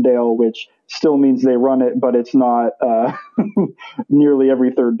Martindale, which still means they run it, but it's not nearly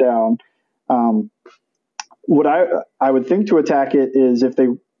every third down. What I would think to attack it is if they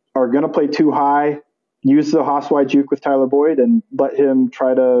are going to play too high, use the Hoss-wide juke with Tyler Boyd and let him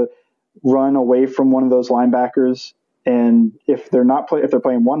try to run away from one of those linebackers. And if they're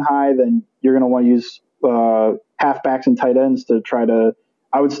playing one high, then you're going to want to use halfbacks and tight ends to try to.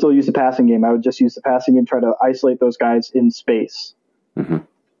 I would still use the passing game. I would just use the passing game, try to isolate those guys in space. Mm-hmm.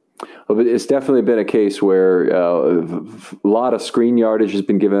 Well, but it's definitely been a case where a lot of screen yardage has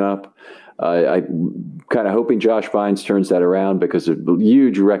been given up. I'm kind of hoping Josh Bynes turns that around because of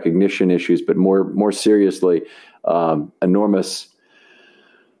huge recognition issues, but more seriously, enormous.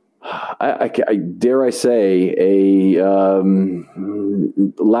 I dare I say a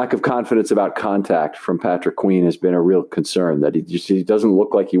lack of confidence about contact from Patrick Queen has been a real concern, that he doesn't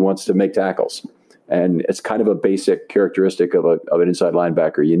look like he wants to make tackles. And it's kind of a basic characteristic of an inside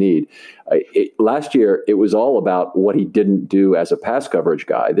linebacker you need. Last year, it was all about what he didn't do as a pass coverage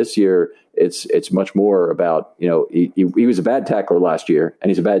guy. This year, it's much more about, he was a bad tackler last year, and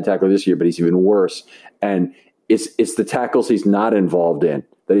he's a bad tackler this year, but he's even worse. And it's the tackles he's not involved in,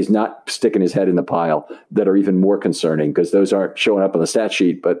 that he's not sticking his head in the pile, that are even more concerning, because those aren't showing up on the stat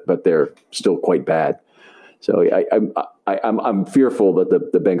sheet, but they're still quite bad. So I'm fearful that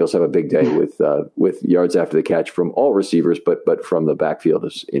the Bengals have a big day with yards after the catch from all receivers, but from the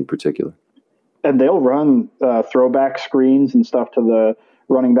backfield in particular. And they'll run throwback screens and stuff to the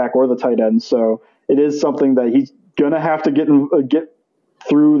running back or the tight end. So it is something that he's gonna have to get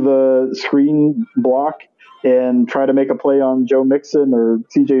through the screen block and try to make a play on Joe Mixon or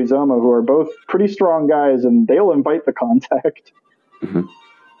CJ Uzomah, who are both pretty strong guys, and they'll invite the contact. Mm-hmm.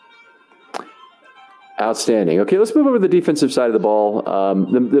 Outstanding. Okay, let's move over to the defensive side of the ball.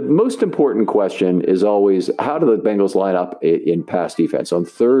 The most important question is always, how do the Bengals line up in pass defense? On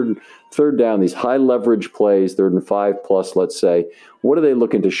third down, these high leverage plays, 3rd and 5+, let's say, what are they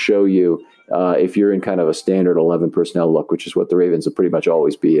looking to show you if you're in kind of a standard 11 personnel look, which is what the Ravens will pretty much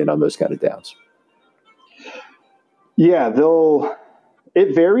always be in on those kind of downs? Yeah,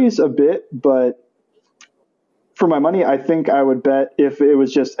 it varies a bit, but for my money, I think I would bet if it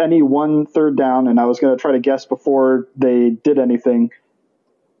was just any 1 3rd down and I was going to try to guess before they did anything,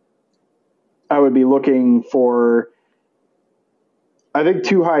 I would be looking for, I think,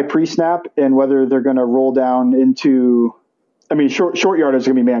 too high pre-snap, and whether they're going to roll down into, short yardage is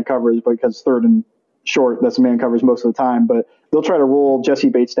going to be man coverage because 3rd and short, that's man coverage most of the time, but they'll try to roll Jesse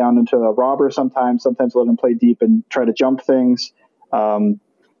Bates down into a robber sometimes let him play deep and try to jump things.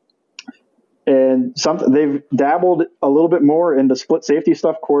 And they've dabbled a little bit more into split safety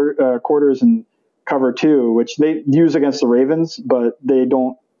stuff, quarters and cover 2, which they use against the Ravens, but they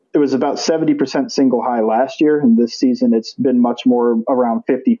don't. It was about 70% single high last year, and this season it's been much more around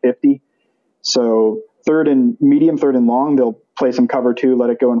 50-50. So 3rd and medium, 3rd and long, they'll play some cover 2, let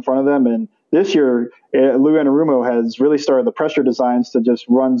it go in front of them. And this year, Lou Anarumo has really started the pressure designs to just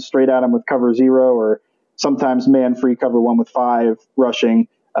run straight at him with cover 0, or sometimes man-free cover 1 with 5 rushing.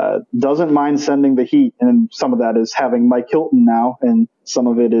 Doesn't mind sending the heat, and some of that is having Mike Hilton now, and some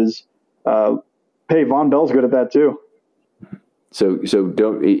of it is Hey, Von Bell's good at that too. So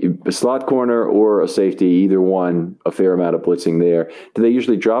don't a slot corner or a safety, either one, a fair amount of blitzing there. Do they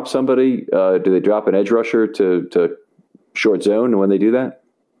usually drop somebody? Do they drop an edge rusher to short zone when they do that?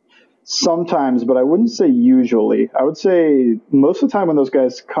 Sometimes, but I wouldn't say usually. I would say most of the time when those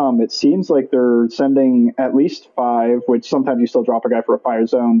guys come, it seems like they're sending at least 5, which sometimes you still drop a guy for a fire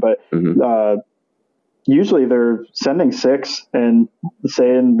zone, but usually they're sending 6 and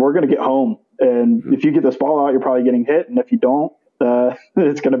saying, we're going to get home. And if you get this ball out, you're probably getting hit. And if you don't,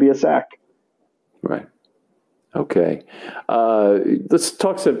 it's going to be a sack. Right. Okay. Let's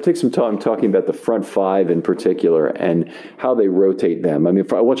take some time talking about the front 5 in particular and how they rotate them. I mean,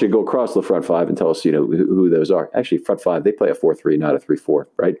 I want you to go across the front 5 and tell us, who those are. Actually, front 5, they play a 4-3, not a 3-4,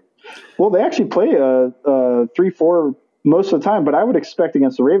 right? Well, they actually play a 3-4 most of the time, but I would expect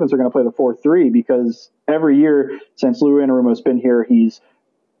against the Ravens they're going to play the 4-3 because every year since Lou Anarumo's been here, he's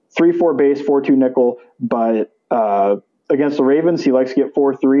 3-4 base, 4-2 nickel, but against the Ravens, he likes to get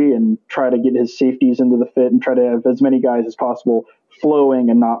 4-3 and try to get his safeties into the fit and try to have as many guys as possible flowing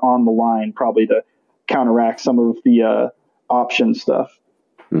and not on the line, probably to counteract some of the option stuff.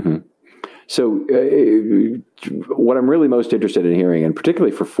 Mm-hmm. So what I'm really most interested in hearing, and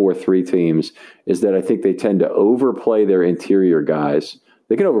particularly for 4-3 teams, is that I think they tend to overplay their interior guys.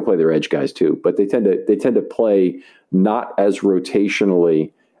 They can overplay their edge guys too, but they tend to play not as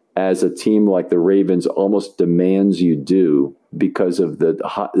rotationally as a team like the Ravens almost demands you do because of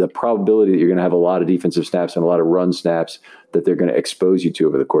the probability that you're going to have a lot of defensive snaps and a lot of run snaps that they're going to expose you to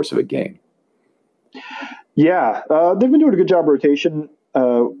over the course of a game. Yeah, they've been doing a good job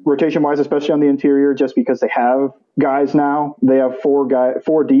rotation-wise, especially on the interior, just because they have guys now. They have 4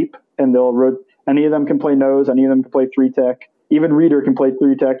 deep, and any of them can play nose, any of them can play 3-tech. Even Reeder can play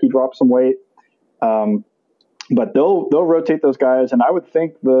 3-tech. He dropped some weight. But they'll rotate those guys, and I would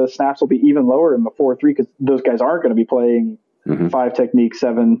think the snaps will be even lower in the 4-3 because those guys aren't going to be playing 5 technique,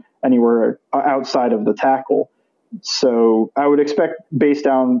 7 anywhere outside of the tackle. So I would expect base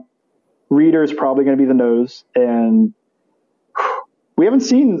down, Reeder's probably going to be the nose, and we haven't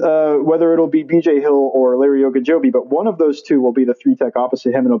seen whether it'll be BJ Hill or Larry Ogunjobi, but one of those two will be the 3-tech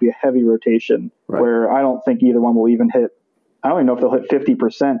opposite him, and it'll be a heavy rotation where I don't think either one will even hit. I don't even know if they'll hit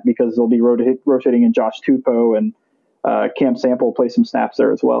 50% because they'll be rotating in Josh Tupou, and Cam Sample will play some snaps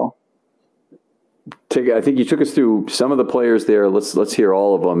there as well. I think you took us through some of the players there. Let's hear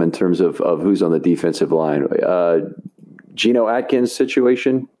all of them in terms of who's on the defensive line. Geno Atkins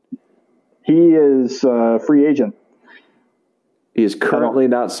situation? He is a free agent. He is currently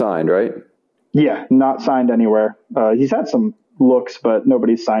not signed, right? Yeah, not signed anywhere. He's had some looks, but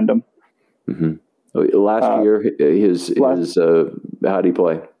nobody's signed him. Mm-hmm. Last year, how did he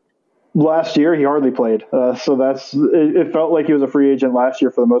play? Last year, he hardly played. So it felt like he was a free agent last year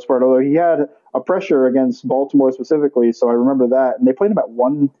for the most part, although he had a pressure against Baltimore specifically. So I remember that. And they played him at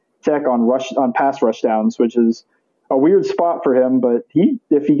 1-tech on pass rush downs, which is a weird spot for him. But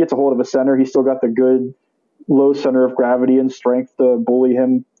if he gets a hold of a center, he's still got the good low center of gravity and strength to bully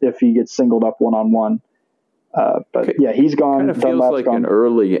him if he gets singled up one-on-one. Yeah, he's gone. Kind of feels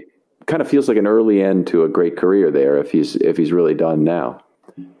like an early end to a great career there if he's really done now.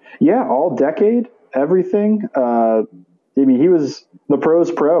 Yeah, all decade, everything. He was the pro's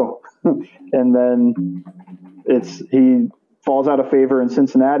pro, and then he falls out of favor in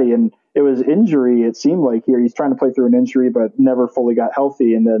Cincinnati, and it was injury. It seemed like he's trying to play through an injury, but never fully got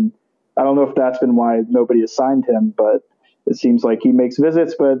healthy. And then I don't know if that's been why nobody has signed him, but it seems like he makes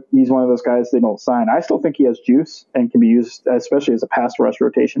visits, but he's one of those guys they don't sign. I still think he has juice and can be used, especially as a pass rush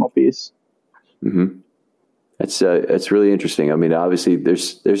rotational piece. Mm-hmm. That's really interesting. I mean, obviously,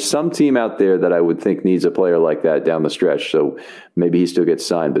 there's some team out there that I would think needs a player like that down the stretch. So maybe he still gets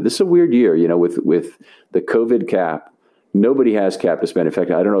signed. But this is a weird year, with the COVID cap. Nobody has cap to spend. In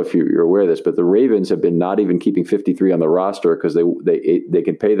fact, I don't know if you're aware of this, but the Ravens have been not even keeping 53 on the roster because they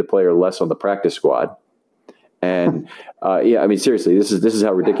can pay the player less on the practice squad. And seriously, this is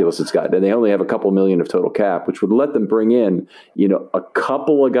how ridiculous it's gotten. And they only have a couple million of total cap, which would let them bring in, a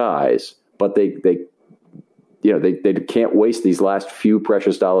couple of guys, but they can't waste these last few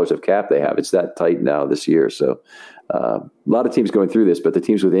precious dollars of cap they have. It's that tight now this year. So a lot of teams going through this, but the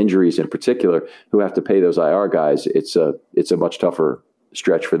teams with injuries in particular who have to pay those IR guys, it's a much tougher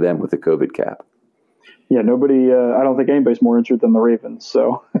stretch for them with the COVID cap. Yeah, nobody. I don't think anybody's more injured than the Ravens,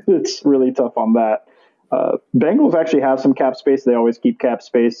 so it's really tough on that. Bengals actually have some cap space. They always keep cap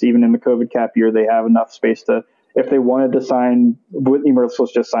space. Even in the COVID cap year, they have enough space to, if they wanted to sign Whitney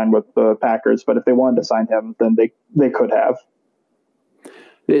Mercilus, just signed with the Packers, but if they wanted to sign him, then they could have.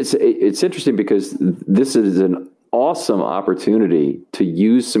 It's interesting because this is an awesome opportunity to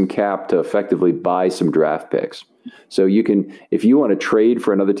use some cap to effectively buy some draft picks. So you can, if you want to trade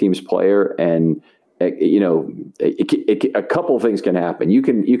for another team's player, and a couple of things can happen. You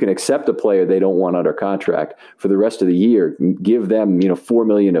can accept a player they don't want under contract for the rest of the year, give them $4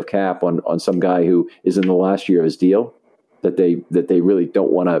 million of cap on some guy who is in the last year of his deal that they really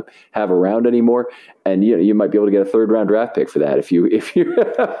don't want to have around anymore, and you might be able to get a third round draft pick for that if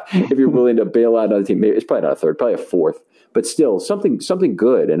you're willing to bail out another team. Maybe it's probably not a third, probably a fourth, but still something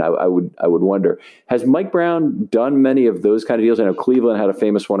good. And I would wonder, has Mike Brown done many of those kind of deals? I know Cleveland had a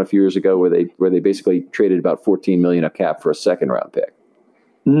famous one a few years ago where they basically traded about $14 million of cap for a second round pick.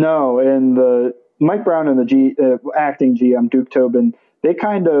 No, and the Mike Brown and the acting GM Duke Tobin, they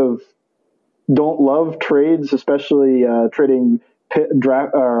kind of don't love trades, especially trading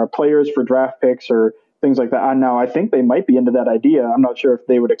players for draft picks or things like that. Now, I think they might be into that idea. I'm not sure if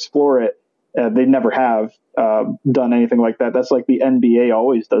they would explore it. They never have done anything like that. That's like the NBA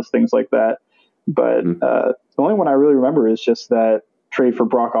always does things like that. But the only one I really remember is just that trade for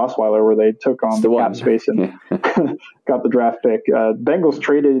Brock Osweiler where they took on the cap space and got the draft pick. Bengals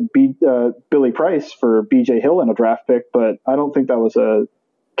traded Billy Price for B.J. Hill in a draft pick, but I don't think that was a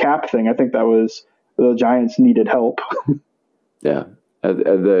cap thing. I think that was the Giants needed help. Yeah.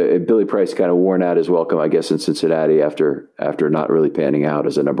 The Billy Price kind of worn out his welcome, I guess, in Cincinnati after not really panning out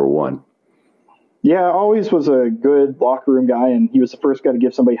as a number one. Yeah, always was a good locker room guy, and he was the first guy to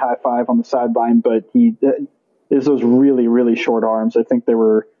give somebody high five on the sideline, but he is those really, really short arms. I think they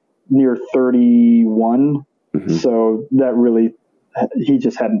were near 31. Mm-hmm. So that really, he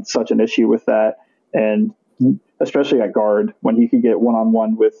just had such an issue with that. And especially at guard, when he could get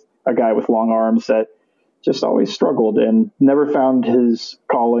one-on-one with a guy with long arms, that just always struggled and never found his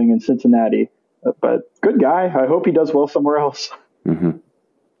calling in Cincinnati. But good guy. I hope he does well somewhere else. Mm-hmm.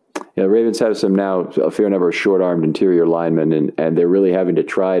 Yeah, Ravens have a fair number of short-armed interior linemen, and they're really having to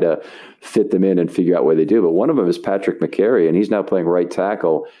try to fit them in and figure out what they do. But one of them is Patrick McCary, and he's now playing right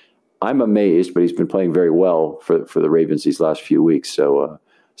tackle. I'm amazed, but he's been playing very well for the Ravens these last few weeks. So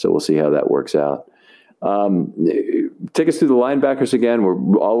we'll see how that works out. Take us through the linebackers again.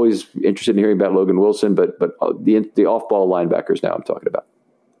 We're always interested in hearing about Logan Wilson, but the off-ball linebackers now I'm talking about.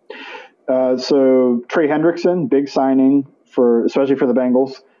 So Trey Hendrickson, big signing especially for the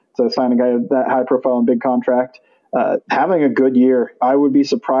Bengals. So sign a guy that high profile and big contract, having a good year. I would be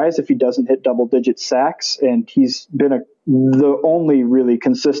surprised if he doesn't hit double-digit sacks, and he's been the only really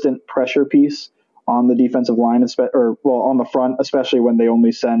consistent pressure piece on the defensive line, on the front, especially when they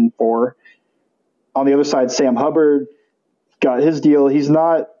only send 4. On the other side, Sam Hubbard got his deal. He's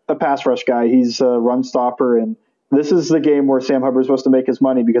not a pass rush guy. He's a run stopper, and this is the game where Sam Hubbard's supposed to make his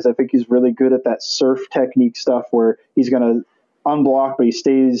money because I think he's really good at that surf technique stuff where he's going to unblock, but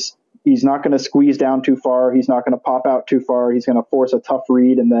he's not going to squeeze down too far. He's not going to pop out too far. He's going to force a tough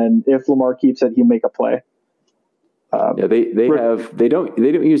read, and then if Lamar keeps it, he'll make a play. They don't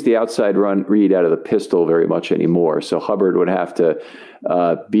use the outside run read out of the pistol very much anymore. So Hubbard would have to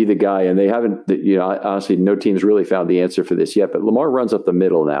be the guy, and they haven't. Honestly, no team's really found the answer for this yet. But Lamar runs up the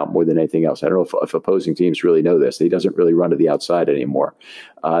middle now more than anything else. I don't know if opposing teams really know this. He doesn't really run to the outside anymore.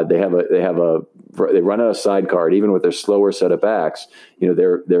 They run out of side card even with their slower set of backs.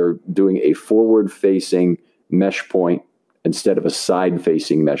 They're doing a forward facing mesh point instead of a side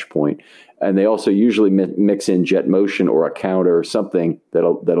facing mesh point. And they also usually mix in jet motion or a counter or something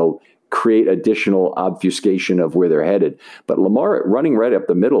that'll create additional obfuscation of where they're headed. But Lamar running right up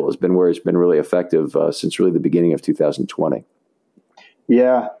the middle has been where it's been really effective since really the beginning of 2020.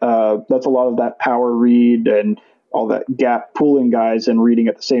 Yeah, that's a lot of that power read and all that gap pulling guys and reading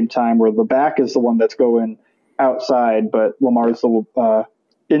at the same time, where the back is the one that's going outside, but Lamar's the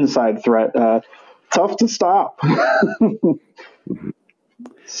inside threat. Tough to stop.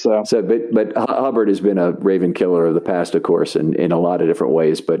 But Hubbard has been a Raven killer of the past, of course, in a lot of different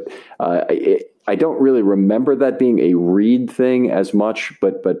ways. But I don't really remember that being a read thing as much.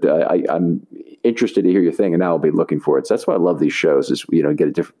 But I'm interested to hear your thing, and now I'll be looking for it. So that's why I love these shows, is get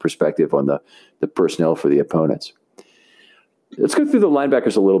a different perspective on the personnel for the opponents. Let's go through the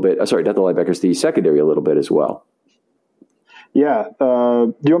linebackers a little bit. Sorry, not the linebackers, the secondary a little bit as well. Yeah.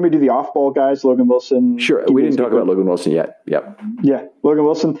 Do you want me to do the off-ball guys, Logan Wilson? Sure. We didn't talk about Logan Wilson yet. Yep. Yeah, Logan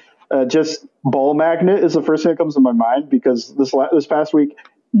Wilson. Just ball magnet is the first thing that comes to my mind because this past week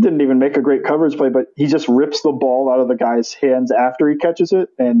didn't even make a great coverage play, but he just rips the ball out of the guy's hands after he catches it,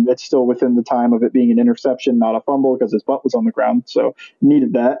 and it's still within the time of it being an interception, not a fumble, because his butt was on the ground, so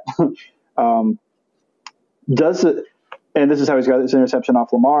needed that. And this is how he's got this interception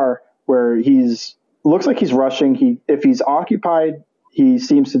off Lamar, where looks like he's rushing. If he's occupied, he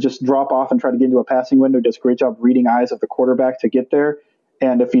seems to just drop off and try to get into a passing window. Does a great job reading eyes of the quarterback to get there.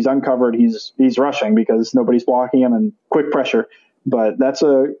 And if he's uncovered, he's rushing because nobody's blocking him and quick pressure. But that's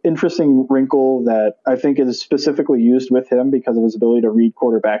a interesting wrinkle that I think is specifically used with him because of his ability to read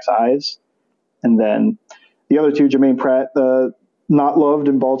quarterbacks' eyes. And then the other two, Jermaine Pratt, not loved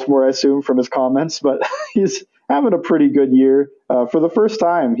in Baltimore, I assume, from his comments, but he's having a pretty good year. For the first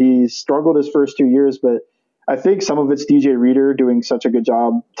time, he struggled his first 2 years, but I think some of it's DJ Reader doing such a good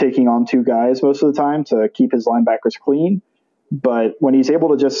job taking on two guys most of the time to keep his linebackers clean. But when he's able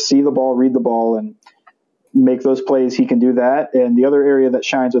to just see the ball, read the ball, and make those plays, he can do that. And the other area that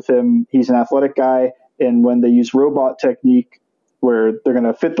shines with him, he's an athletic guy, and when they use robot technique, where they're going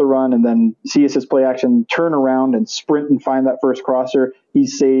to fit the run and then see his play action, turn around and sprint and find that first crosser.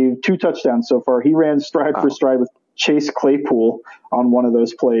 He's saved 2 touchdowns so far. He ran stride for stride with Chase Claypool on one of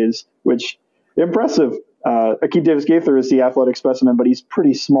those plays, which impressive. Akeem Davis-Gaither is the athletic specimen, but he's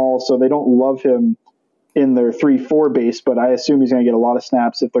pretty small, so they don't love him in their 3-4 base, but I assume he's going to get a lot of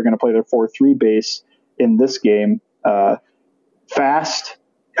snaps if they're going to play their 4-3 base in this game. Fast.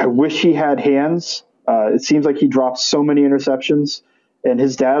 I wish he had hands. It seems like he drops so many interceptions, and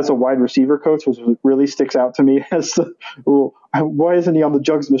his dad is a wide receiver coach, which really sticks out to me as to, well, why isn't he on the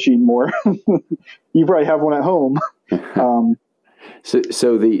jugs machine more? You probably have one at home.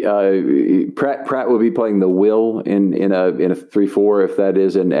 So the Pratt will be playing the Will in a 3-4 if that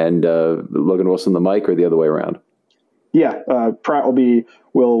is, and Logan Wilson the Mike, or the other way around. Yeah, Pratt will be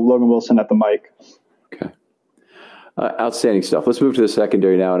Logan Wilson at the Mike. Okay. Outstanding stuff. Let's move to the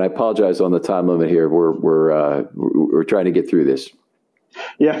secondary now, and I apologize on the time limit here. We're trying to get through this.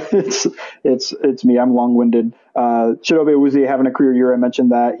 Yeah, it's me. I'm long-winded. Chidobe Awuzie having a career year. I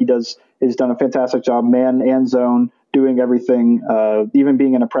mentioned that he's done a fantastic job, man and zone, doing everything. Even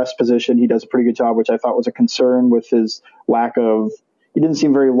being in a press position, he does a pretty good job, which I thought was a concern with his lack of. He didn't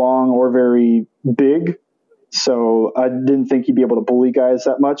seem very long or very big, so I didn't think he'd be able to bully guys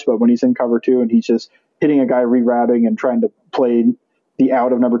that much. But when he's in cover 2 and he's just hitting a guy rerouting and trying to play the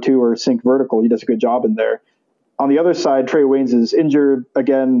out of number 2 or sink vertical, he does a good job in there. On the other side, Trey Waynes is injured.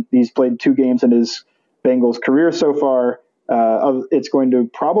 Again, he's played 2 games in his Bengals career so far. It's going to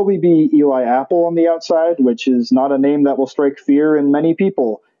probably be Eli Apple on the outside, which is not a name that will strike fear in many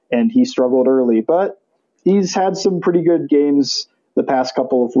people. And he struggled early, but he's had some pretty good games the past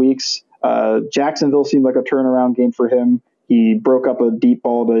couple of weeks. Jacksonville seemed like a turnaround game for him. He broke up a deep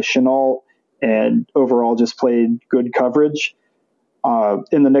ball to Chenault and overall just played good coverage.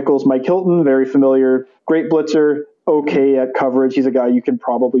 In the nickels, Mike Hilton, very familiar, great blitzer, okay at coverage. He's a guy you can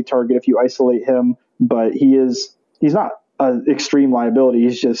probably target if you isolate him, but he's not an extreme liability.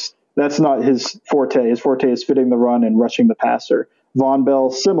 That's not his forte. His forte is fitting the run and rushing the passer. Von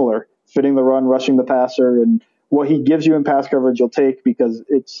Bell, similar, fitting the run, rushing the passer, and what he gives you in pass coverage you'll take because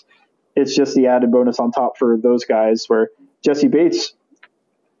it's just the added bonus on top for those guys, where Jesse Bates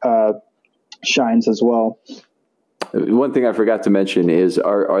shines as well. One thing I forgot to mention is,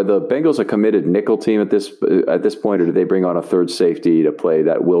 are the Bengals a committed nickel team at this point, or do they bring on a third safety to play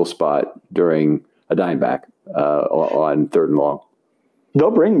that will spot during a dime back on 3rd and long?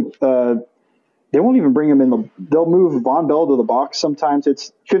 They'll bring. They won't even bring him in. They'll move Von Bell to the box. Sometimes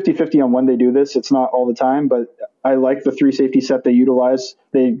it's 50-50 on when they do this. It's not all the time, but I like the 3 safety set they utilize.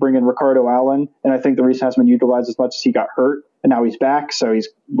 They bring in Ricardo Allen, and I think the reason hasn't been utilized as much as he got hurt, and now he's back, so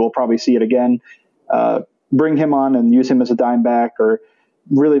we'll probably see it again. Bring him on and use him as a dime back, or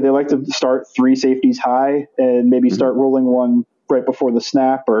really they like to start 3 safeties high and maybe start rolling one right before the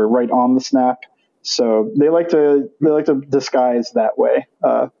snap or right on the snap. So they like to disguise that way.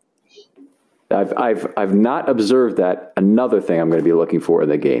 I've not observed that. Another thing I'm going to be looking for in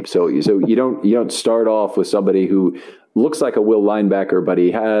the game. So you don't start off with somebody who looks like a will linebacker, but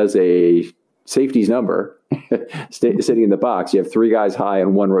he has a safety's number sitting in the box. You have 3 guys high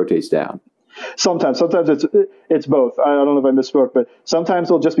and 1 rotates down. Sometimes it's both. I don't know if I misspoke, but sometimes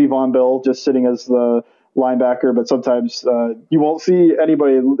it'll just be Von Bell just sitting as the linebacker, but sometimes you won't see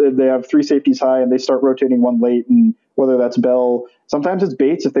anybody. They have 3 safeties high and they start rotating one late, and whether that's Bell, sometimes it's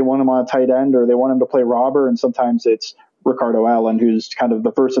Bates if they want him on a tight end or they want him to play robber, and sometimes it's Ricardo Allen, who's kind of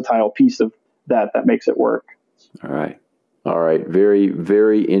the versatile piece of that makes it work. All right. Very,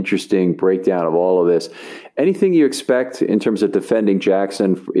 very interesting breakdown of all of this. Anything you expect in terms of defending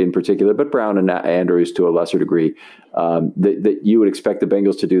Jackson in particular, but Brown and Andrews to a lesser degree, that you would expect the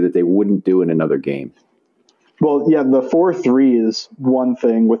Bengals to do that they wouldn't do in another game? Well, yeah, the 4-3 is one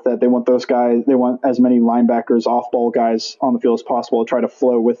thing with that. They want those guys, they want as many linebackers, off-ball guys on the field as possible to try to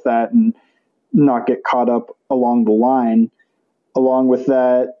flow with that and not get caught up along the line. Along with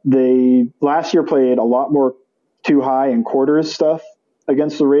that, they last year played a lot more too high and quarters stuff,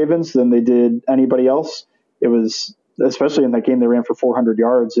 against the Ravens than they did anybody else. It was, especially in that game they ran for 400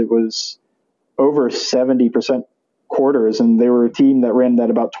 yards, it was over 70% quarters, and they were a team that ran that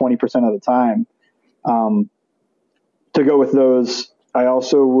about 20% of the time. To go with those, I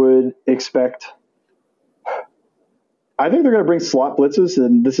also would expect, I think they're going to bring slot blitzes,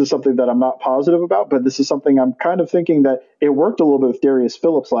 and this is something that I'm not positive about, but this is something I'm kind of thinking that it worked a little bit with Darius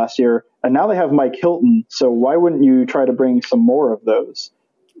Phillips last year, and now they have Mike Hilton, so why wouldn't you try to bring some more of those?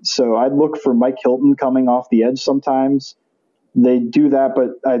 So I'd look for Mike Hilton coming off the edge sometimes. They do that,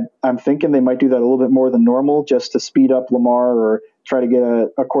 but I'm thinking they might do that a little bit more than normal just to speed up Lamar or try to get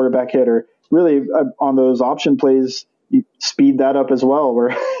a quarterback hit, or really on those option plays, you speed that up as well, where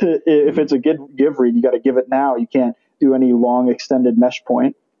if it's a give read, you got to give it now. You can't do any long extended mesh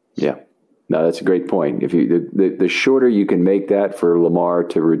point. Yeah, no, that's a great point. If you the shorter you can make that for Lamar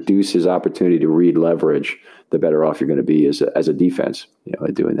to reduce his opportunity to read leverage, the better off you're going to be as a defense,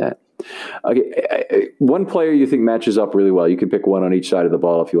 at doing that. Okay, one player you think matches up really well. You can pick one on each side of the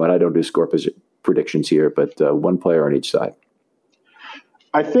ball if you want. I don't do score predictions here, but one player on each side.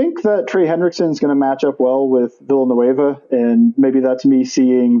 I think that Trey Hendrickson is going to match up well with Villanueva, and maybe that's me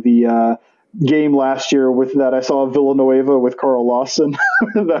seeing the game last year with that. I saw Villanueva with Carl Lawson.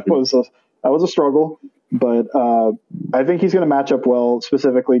 that was a struggle, but I think he's going to match up well,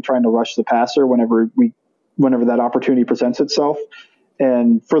 specifically trying to rush the passer whenever that opportunity presents itself.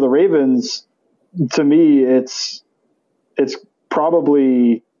 And for the Ravens, to me, it's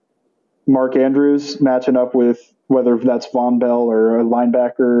probably Mark Andrews matching up with whether that's Von Bell or a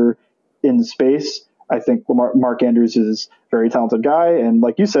linebacker in space. I think Mark Andrews is a very talented guy. And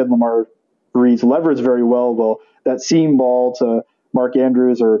like you said, Lamar reads leverage very well. Well, that seam ball to Mark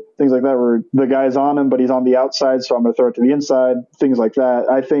Andrews or things like that where the guy's on him, but he's on the outside, so I'm going to throw it to the inside, things like that.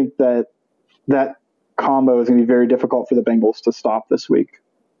 I think that combo is going to be very difficult for the Bengals to stop this week.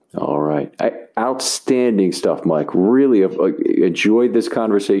 All right. Outstanding stuff, Mike. Really enjoyed this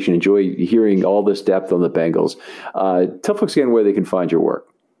conversation. Enjoy hearing all this depth on the Bengals. Tell folks again where they can find your work.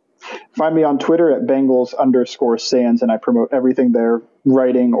 Find me on Twitter at Bengals_Sands, and I promote everything there,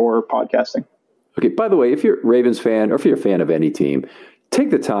 writing or podcasting. Okay. By the way, if you're a Ravens fan or if you're a fan of any team, take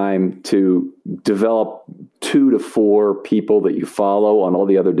the time to develop 2 to 4 people that you follow on all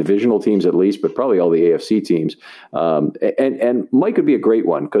the other divisional teams at least, but probably all the AFC teams. And Mike would be a great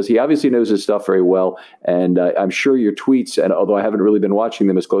one because he obviously knows his stuff very well. And I'm sure your tweets, and although I haven't really been watching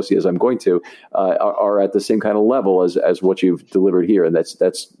them as closely as I'm going to, are at the same kind of level as what you've delivered here. And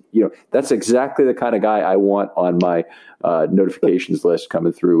that's exactly the kind of guy I want on my notifications list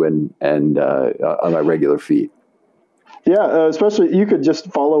coming through and on my regular feed. Yeah, especially you could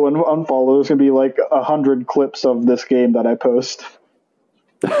just follow and unfollow. There's going to be like 100 clips of this game that I post.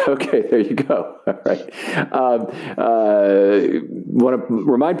 Okay, there you go. All right. Want to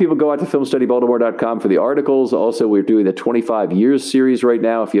remind people, go out to filmstudybaltimore.com for the articles. Also, we're doing the 25 years series right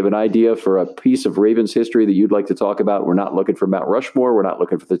now. If you have an idea for a piece of Ravens history that you'd like to talk about, we're not looking for Mount Rushmore. We're not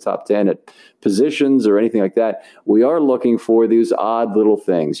looking for the top 10 at positions or anything like that. We are looking for these odd little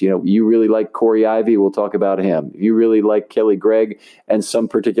things. You really like Corey Ivy, we'll talk about him. If you really like Kelly Gregg and some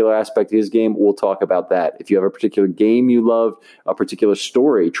particular aspect of his game, we'll talk about that. If you have a particular game you love, a particular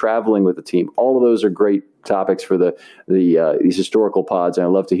story, traveling with the team, all of those are great topics for these historical pods. And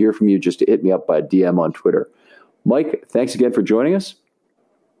I'd love to hear from you. Just to hit me up by DM on Twitter. Mike, thanks again for joining us.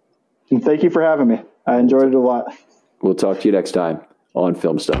 And thank you for having me. I enjoyed it a lot. We'll talk to you next time on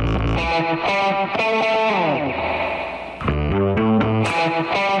Film Study.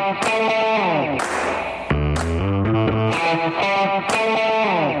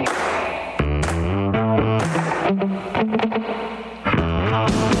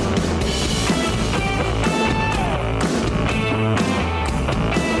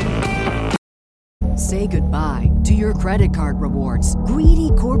 Say goodbye to your credit card rewards.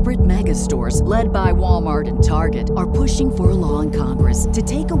 Greedy corporate mega stores, led by Walmart and Target, are pushing for a law in Congress to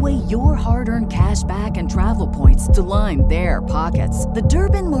take away your hard-earned cash back and travel points to line their pockets. The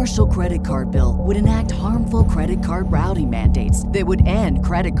Durbin-Marshall credit card bill would enact harmful credit card routing mandates that would end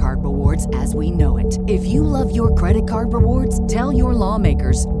credit card rewards as we know it. If you love your credit card rewards, tell your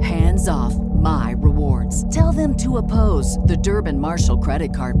lawmakers, hands off my rewards. Tell them to oppose the Durbin-Marshall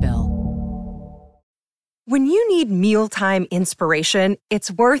credit card bill. When you need mealtime inspiration,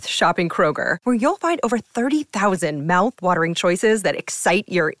 it's worth shopping Kroger, where you'll find over 30,000 mouth-watering choices that excite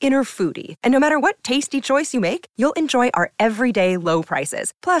your inner foodie. And no matter what tasty choice you make, you'll enjoy our everyday low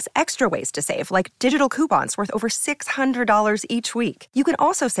prices, plus extra ways to save, like digital coupons worth over $600 each week. You can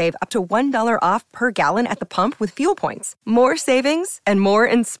also save up to $1 off per gallon at the pump with fuel points. More savings and more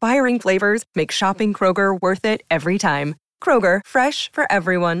inspiring flavors make shopping Kroger worth it every time. Kroger, fresh for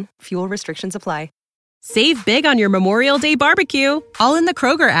everyone. Fuel restrictions apply. Save big on your Memorial Day barbecue, all in the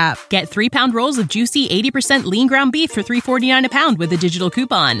Kroger app. Get 3-pound rolls of juicy 80% lean ground beef for $3.49 a pound with a digital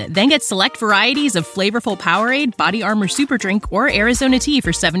coupon. Then get select varieties of flavorful Powerade, Body Armor Super Drink, or Arizona tea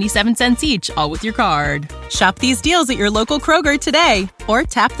for 77 cents each, all with your card. Shop these deals at your local Kroger today, or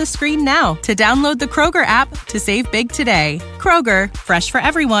tap the screen now to download the Kroger app to save big today. Kroger, fresh for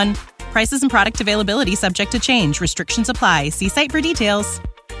everyone. Prices and product availability subject to change. Restrictions apply. See site for details.